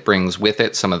membership. It brings with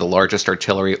it some of the largest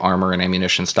artillery, armor, and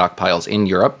ammunition stockpiles in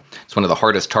Europe. It's one of the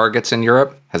hardest targets in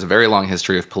Europe, has a very long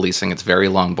history of policing its very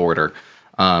long border.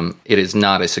 It is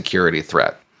not a security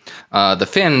threat. The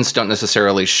Finns don't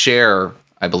necessarily share,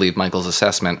 I believe, Michael's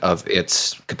assessment of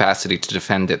its capacity to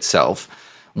defend itself.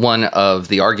 One of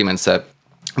the arguments that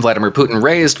Vladimir Putin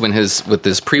raised with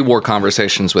his pre-war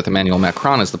conversations with Emmanuel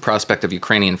Macron is the prospect of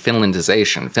Ukrainian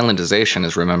Finlandization. Finlandization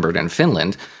is remembered in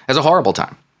Finland as a horrible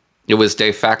time. It was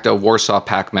de facto Warsaw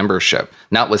Pact membership,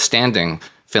 notwithstanding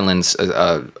Finland's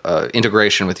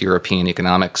integration with European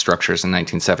economic structures in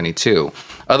 1972.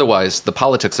 Otherwise, the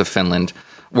politics of Finland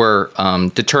were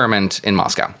determined in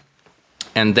Moscow.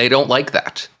 And they don't like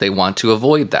that. They want to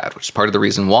avoid that, which is part of the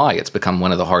reason why it's become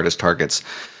one of the hardest targets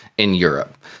in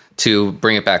Europe. To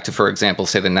bring it back to, for example,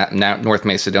 say the North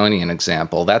Macedonian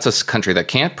example, that's a country that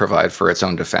can't provide for its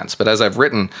own defense. But as I've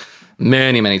written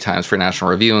many, many times for National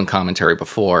Review and commentary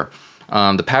before,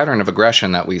 the pattern of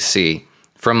aggression that we see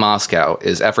from Moscow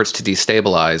is efforts to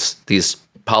destabilize these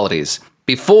polities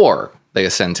before they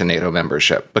ascend to NATO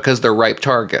membership, because they're ripe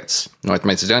targets. North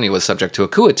Macedonia was subject to a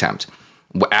coup attempt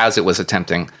as it was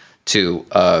attempting to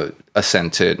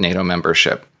ascend to NATO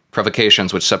membership,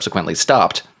 provocations which subsequently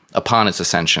stopped upon its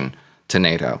ascension to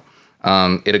NATO.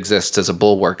 It exists as a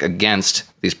bulwark against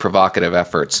these provocative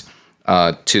efforts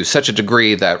to such a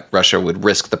degree that Russia would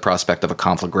risk the prospect of a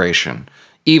conflagration,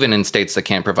 even in states that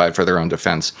can't provide for their own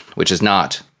defense, which is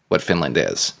not what Finland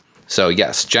is. So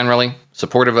yes, generally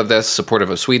supportive of this, supportive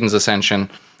of Sweden's ascension,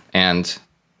 and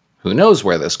who knows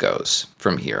where this goes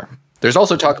from here. There's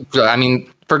also talk, I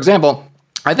mean, for example,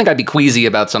 I think I'd be queasy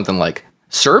about something like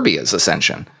Serbia's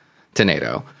ascension to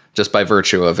NATO, just by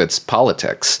virtue of its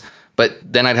politics. But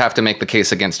then I'd have to make the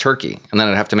case against Turkey, and then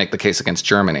I'd have to make the case against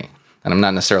Germany. And I'm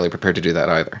not necessarily prepared to do that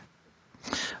either.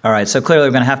 All right, so clearly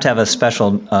we're going to have a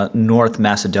special North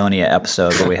Macedonia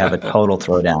episode where we have a total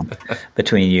throwdown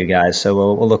between you guys. So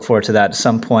we'll look forward to that at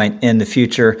some point in the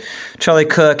future. Charlie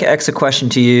Cook, a question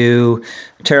to you.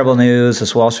 Terrible news.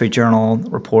 This Wall Street Journal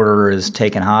reporter is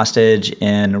taken hostage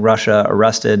in Russia,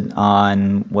 arrested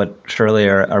on what surely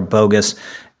are bogus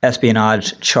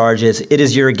espionage charges. It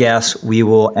is your guess we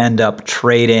will end up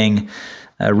trading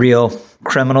real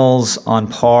criminals on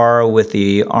par with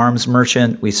the arms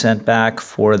merchant we sent back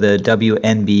for the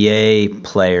WNBA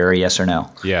player, yes or no?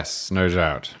 Yes, no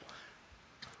doubt.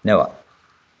 Noah?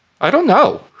 I don't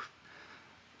know.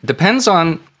 Depends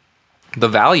on the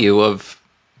value of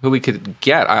who we could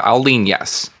get. I'll lean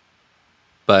yes,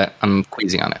 but I'm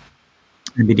queasy on it.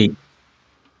 NBD?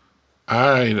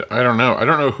 I don't know. I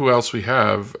don't know who else we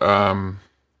have.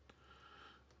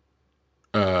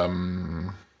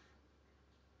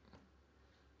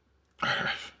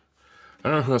 I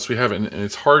don't know who else we have, and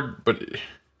it's hard. But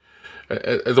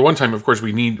at the one time, of course,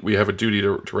 we have a duty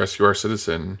to rescue our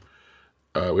citizen.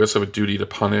 We also have a duty to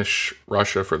punish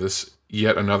Russia for this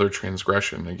yet another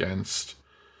transgression against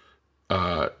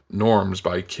norms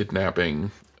by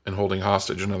kidnapping and holding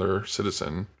hostage another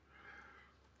citizen.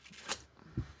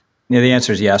 Yeah, the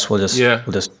answer is yes. We'll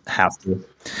just have to.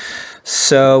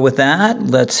 So with that,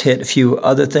 let's hit a few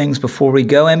other things before we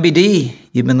go. MBD,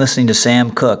 you've been listening to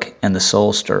Sam Cooke and the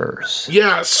Soul Stirrers.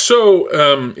 Yeah, so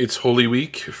it's Holy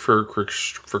Week for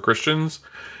Christians,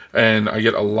 and I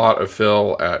get a lot of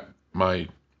fill at my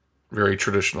very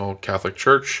traditional Catholic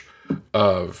church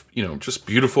of, just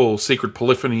beautiful sacred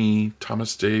polyphony,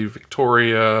 Thomas de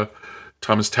Victoria,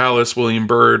 Thomas Tallis, William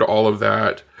Byrd, all of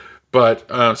that.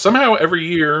 But somehow every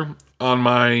year on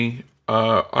my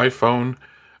iPhone,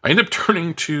 I end up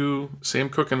turning to Sam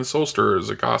Cooke and the Soul Stirrers,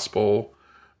 a gospel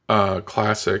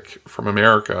classic from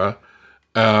America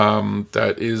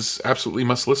that is absolutely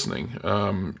must listening.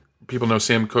 People know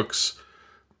Sam Cooke's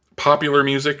popular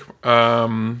music.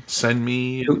 Send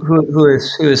Me. Who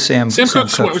is Sam? Sam Cooke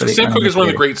is one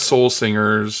of the great soul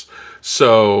singers.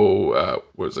 So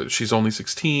what was it? She's Only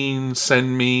 16.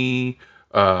 Send Me.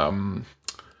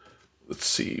 Let's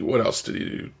see, what else did he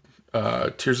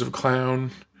do? Tears of a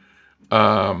Clown,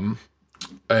 and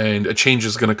A Change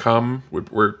Is Gonna Come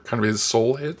were kind of his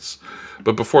soul hits.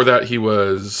 But before that, he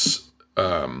was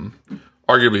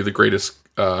arguably the greatest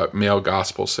male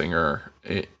gospel singer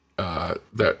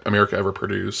that America ever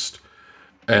produced.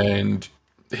 And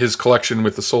his collection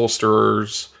with the Soul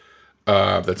Stirrers,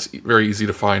 that's very easy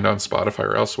to find on Spotify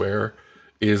or elsewhere,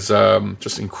 is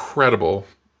just incredibly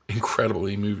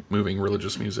moving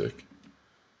religious music.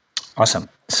 Awesome.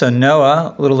 So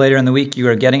Noah, a little later in the week, you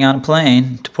are getting on a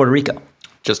plane to Puerto Rico.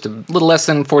 Just a little less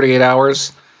than 48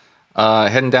 hours.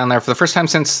 Heading down there for the first time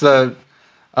since the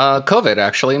COVID,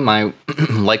 actually. My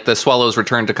like the Swallows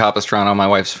return to Capistrano, my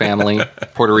wife's family,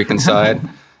 Puerto Rican side,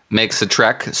 makes a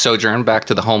trek, sojourn back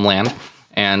to the homeland.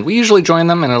 And we usually join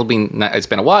them, and it's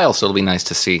been a while, so it'll be nice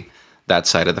to see that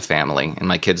side of the family. And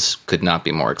my kids could not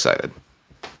be more excited.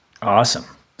 Awesome.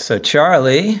 So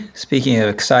Charlie, speaking of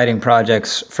exciting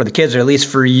projects for the kids, or at least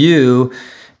for you,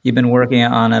 you've been working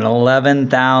on an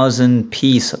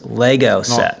 11,000-piece Lego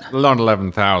set. Not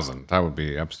 11,000. That would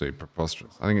be absolutely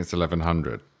preposterous. I think it's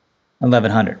 1,100.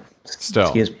 1,100. Still,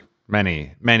 excuse me.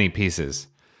 Many pieces.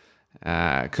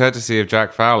 Courtesy of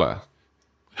Jack Fowler,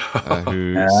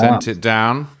 who sent it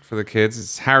down for the kids.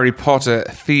 It's Harry Potter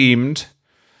themed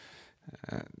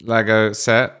Lego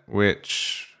set,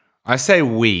 which I say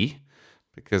we,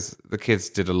 because the kids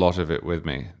did a lot of it with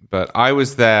me. But I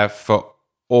was there for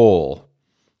all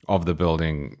of the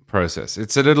building process.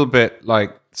 It's a little bit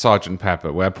like Sgt.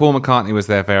 Pepper, where Paul McCartney was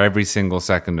there for every single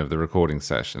second of the recording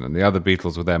session, and the other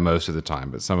Beatles were there most of the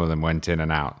time, but some of them went in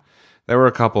and out. There were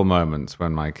a couple moments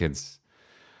when my kids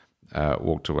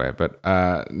walked away. But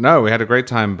no, we had a great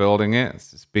time building it.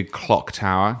 It's this big clock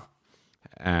tower,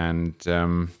 and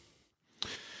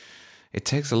it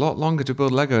takes a lot longer to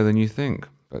build Lego than you think,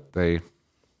 but they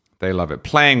love it.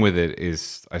 Playing with it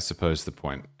is, I suppose, the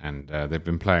point, and they've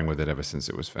been playing with it ever since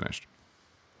it was finished.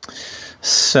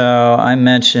 So I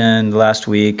mentioned last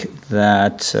week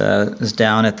that I was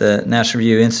down at the National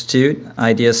Review Institute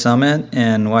Idea Summit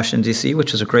in Washington, D.C.,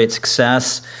 which was a great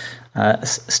success.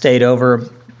 Stayed over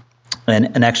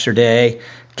an extra day,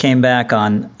 came back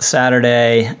on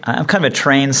Saturday. I'm kind of a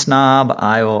train snob.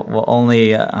 I will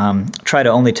only try to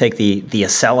only take the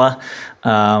Acela,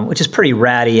 which is pretty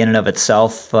ratty in and of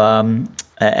itself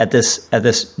at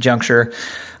this juncture.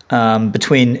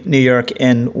 Between New York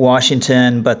and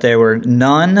Washington, but there were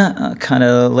none kind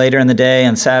of later in the day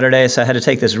on Saturday, so I had to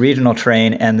take this regional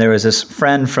train, and there was this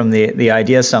friend from the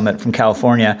Idea Summit from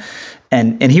California,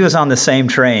 and he was on the same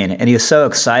train, and he was so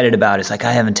excited about it. It's like,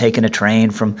 I haven't taken a train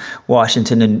from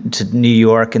Washington to New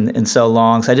York in so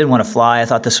long, so I didn't want to fly. I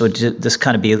thought this would just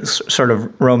kind of be sort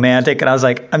of romantic, and I was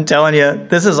like, I'm telling you,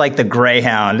 this is like the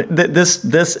Greyhound.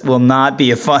 This will not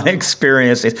be a fun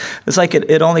experience. It's like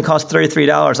it only costs $33.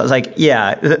 I was like,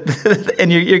 yeah, and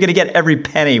you're going to get every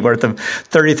penny worth of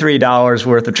 $33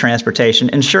 worth of transportation.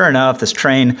 And sure enough, this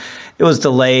train, it was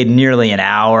delayed nearly an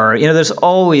hour. There's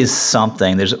always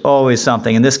something.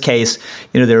 In this case,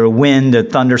 there were wind and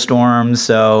thunderstorms,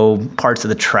 so parts of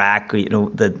the track,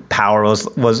 the power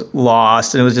was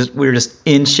lost, and we were just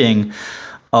inching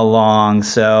along.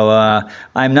 So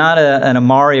I'm not an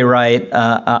Amari Wright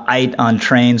on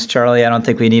trains, Charlie. I don't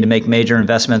think we need to make major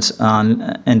investments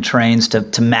in trains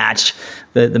to match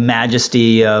the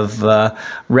majesty of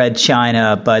Red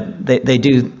China, but they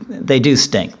do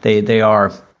stink. They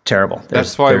are terrible.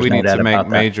 That's why we need to make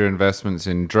major investments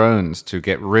in drones to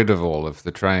get rid of all of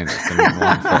the trains in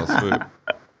one fell swoop.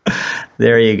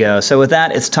 There you go. So with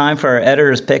that, it's time for our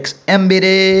editor's picks.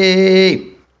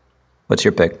 MBD. What's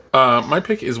your pick? My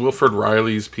pick is Wilfred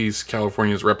Riley's piece,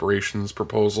 California's Reparations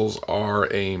Proposals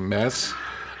Are a Mess.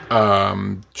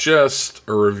 Just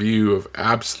a review of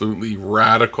absolutely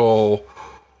radical,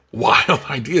 wild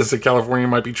ideas that California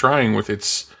might be trying with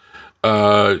its,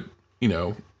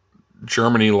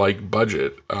 Germany-like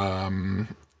budget.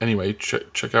 Anyway,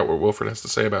 check out what Wilfred has to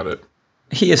say about it.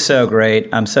 He is so great.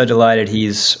 I'm so delighted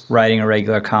he's writing a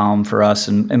regular column for us.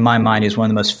 And in my mind, he's one of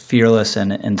the most fearless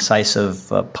and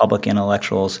incisive public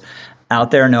intellectuals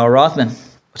out there. Noah Rothman,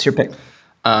 what's your pick?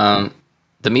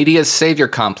 The Media's Savior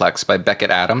Complex by Beckett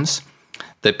Adams.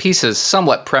 The piece is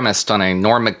somewhat premised on a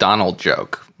Norm Macdonald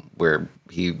joke, where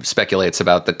he speculates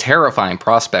about the terrifying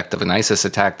prospect of an ISIS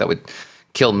attack that would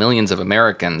kill millions of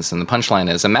Americans. And the punchline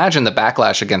is, imagine the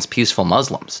backlash against peaceful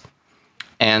Muslims.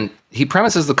 And he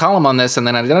premises the column on this and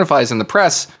then identifies in the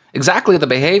press exactly the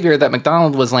behavior that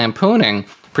Macdonald was lampooning,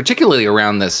 particularly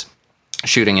around this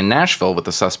shooting in Nashville with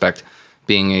the suspect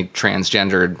being a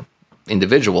transgendered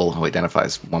individual who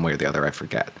identifies one way or the other, I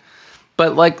forget.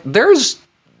 But there's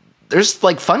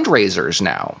fundraisers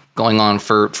now going on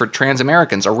for trans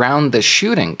Americans around this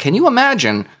shooting. Can you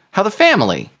imagine how the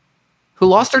family who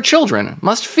lost their children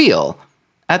must feel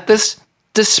at this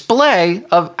display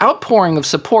of outpouring of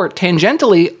support,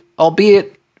 tangentially,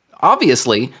 albeit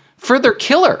obviously, for their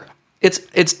killer?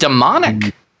 It's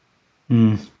demonic.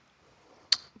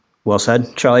 Well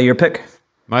said. Charlie, your pick?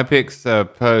 My pick's a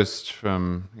post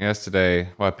from yesterday,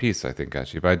 well, a piece, I think,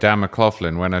 actually, by Dan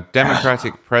McLaughlin, when a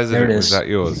Democratic president, was that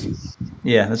yours?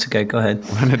 Yeah, that's okay. Go ahead.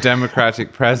 When a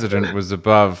Democratic president was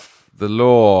above the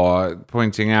law,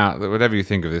 pointing out that whatever you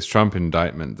think of this Trump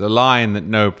indictment, the line that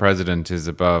no president is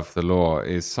above the law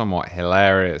is somewhat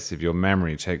hilarious if your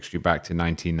memory takes you back to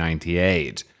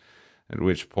 1998, at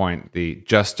which point the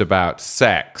just about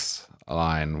sex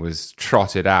line was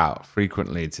trotted out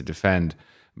frequently to defend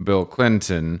Bill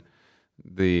Clinton.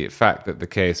 The fact that the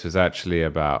case was actually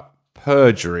about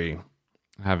perjury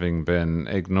having been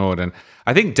ignored. And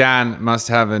I think Dan must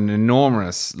have an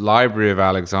enormous Library of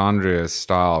Alexandria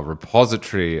style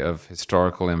repository of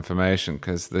historical information,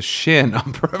 because the sheer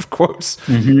number of quotes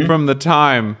from the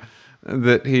time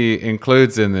that he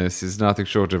includes in this is nothing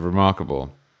short of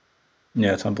remarkable.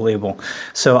 Yeah, it's unbelievable.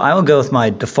 So I will go with my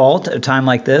default at a time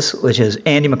like this, which is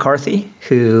Andy McCarthy,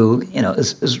 who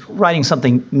is writing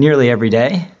something nearly every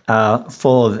day,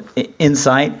 full of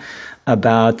insight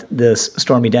about this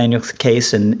Stormy Daniels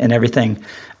case and everything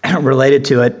related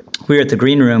to it. We were at the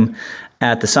green room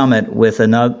at the summit with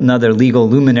another legal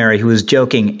luminary who was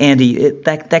joking, Andy,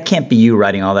 that can't be you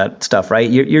writing all that stuff, right?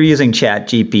 You're using Chat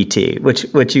GPT,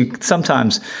 which you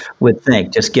sometimes would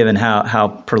think, just given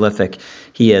how prolific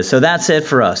he is. So that's it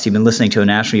for us. You've been listening to a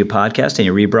National Review podcast. Any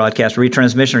rebroadcast,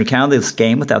 retransmission, or recount of this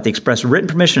game without the express written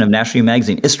permission of National Review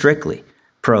Magazine is strictly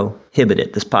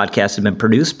prohibited. This podcast has been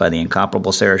produced by the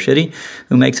incomparable Sarah Shitty,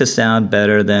 who makes us sound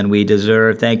better than we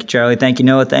deserve. Thank you, Charlie. Thank you,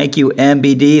 Noah. Thank you,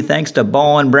 MBD. Thanks to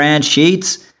Ball and Branch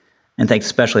Sheets. And thanks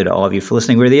especially to all of you for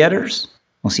listening. We're the editors.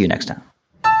 We'll see you next time.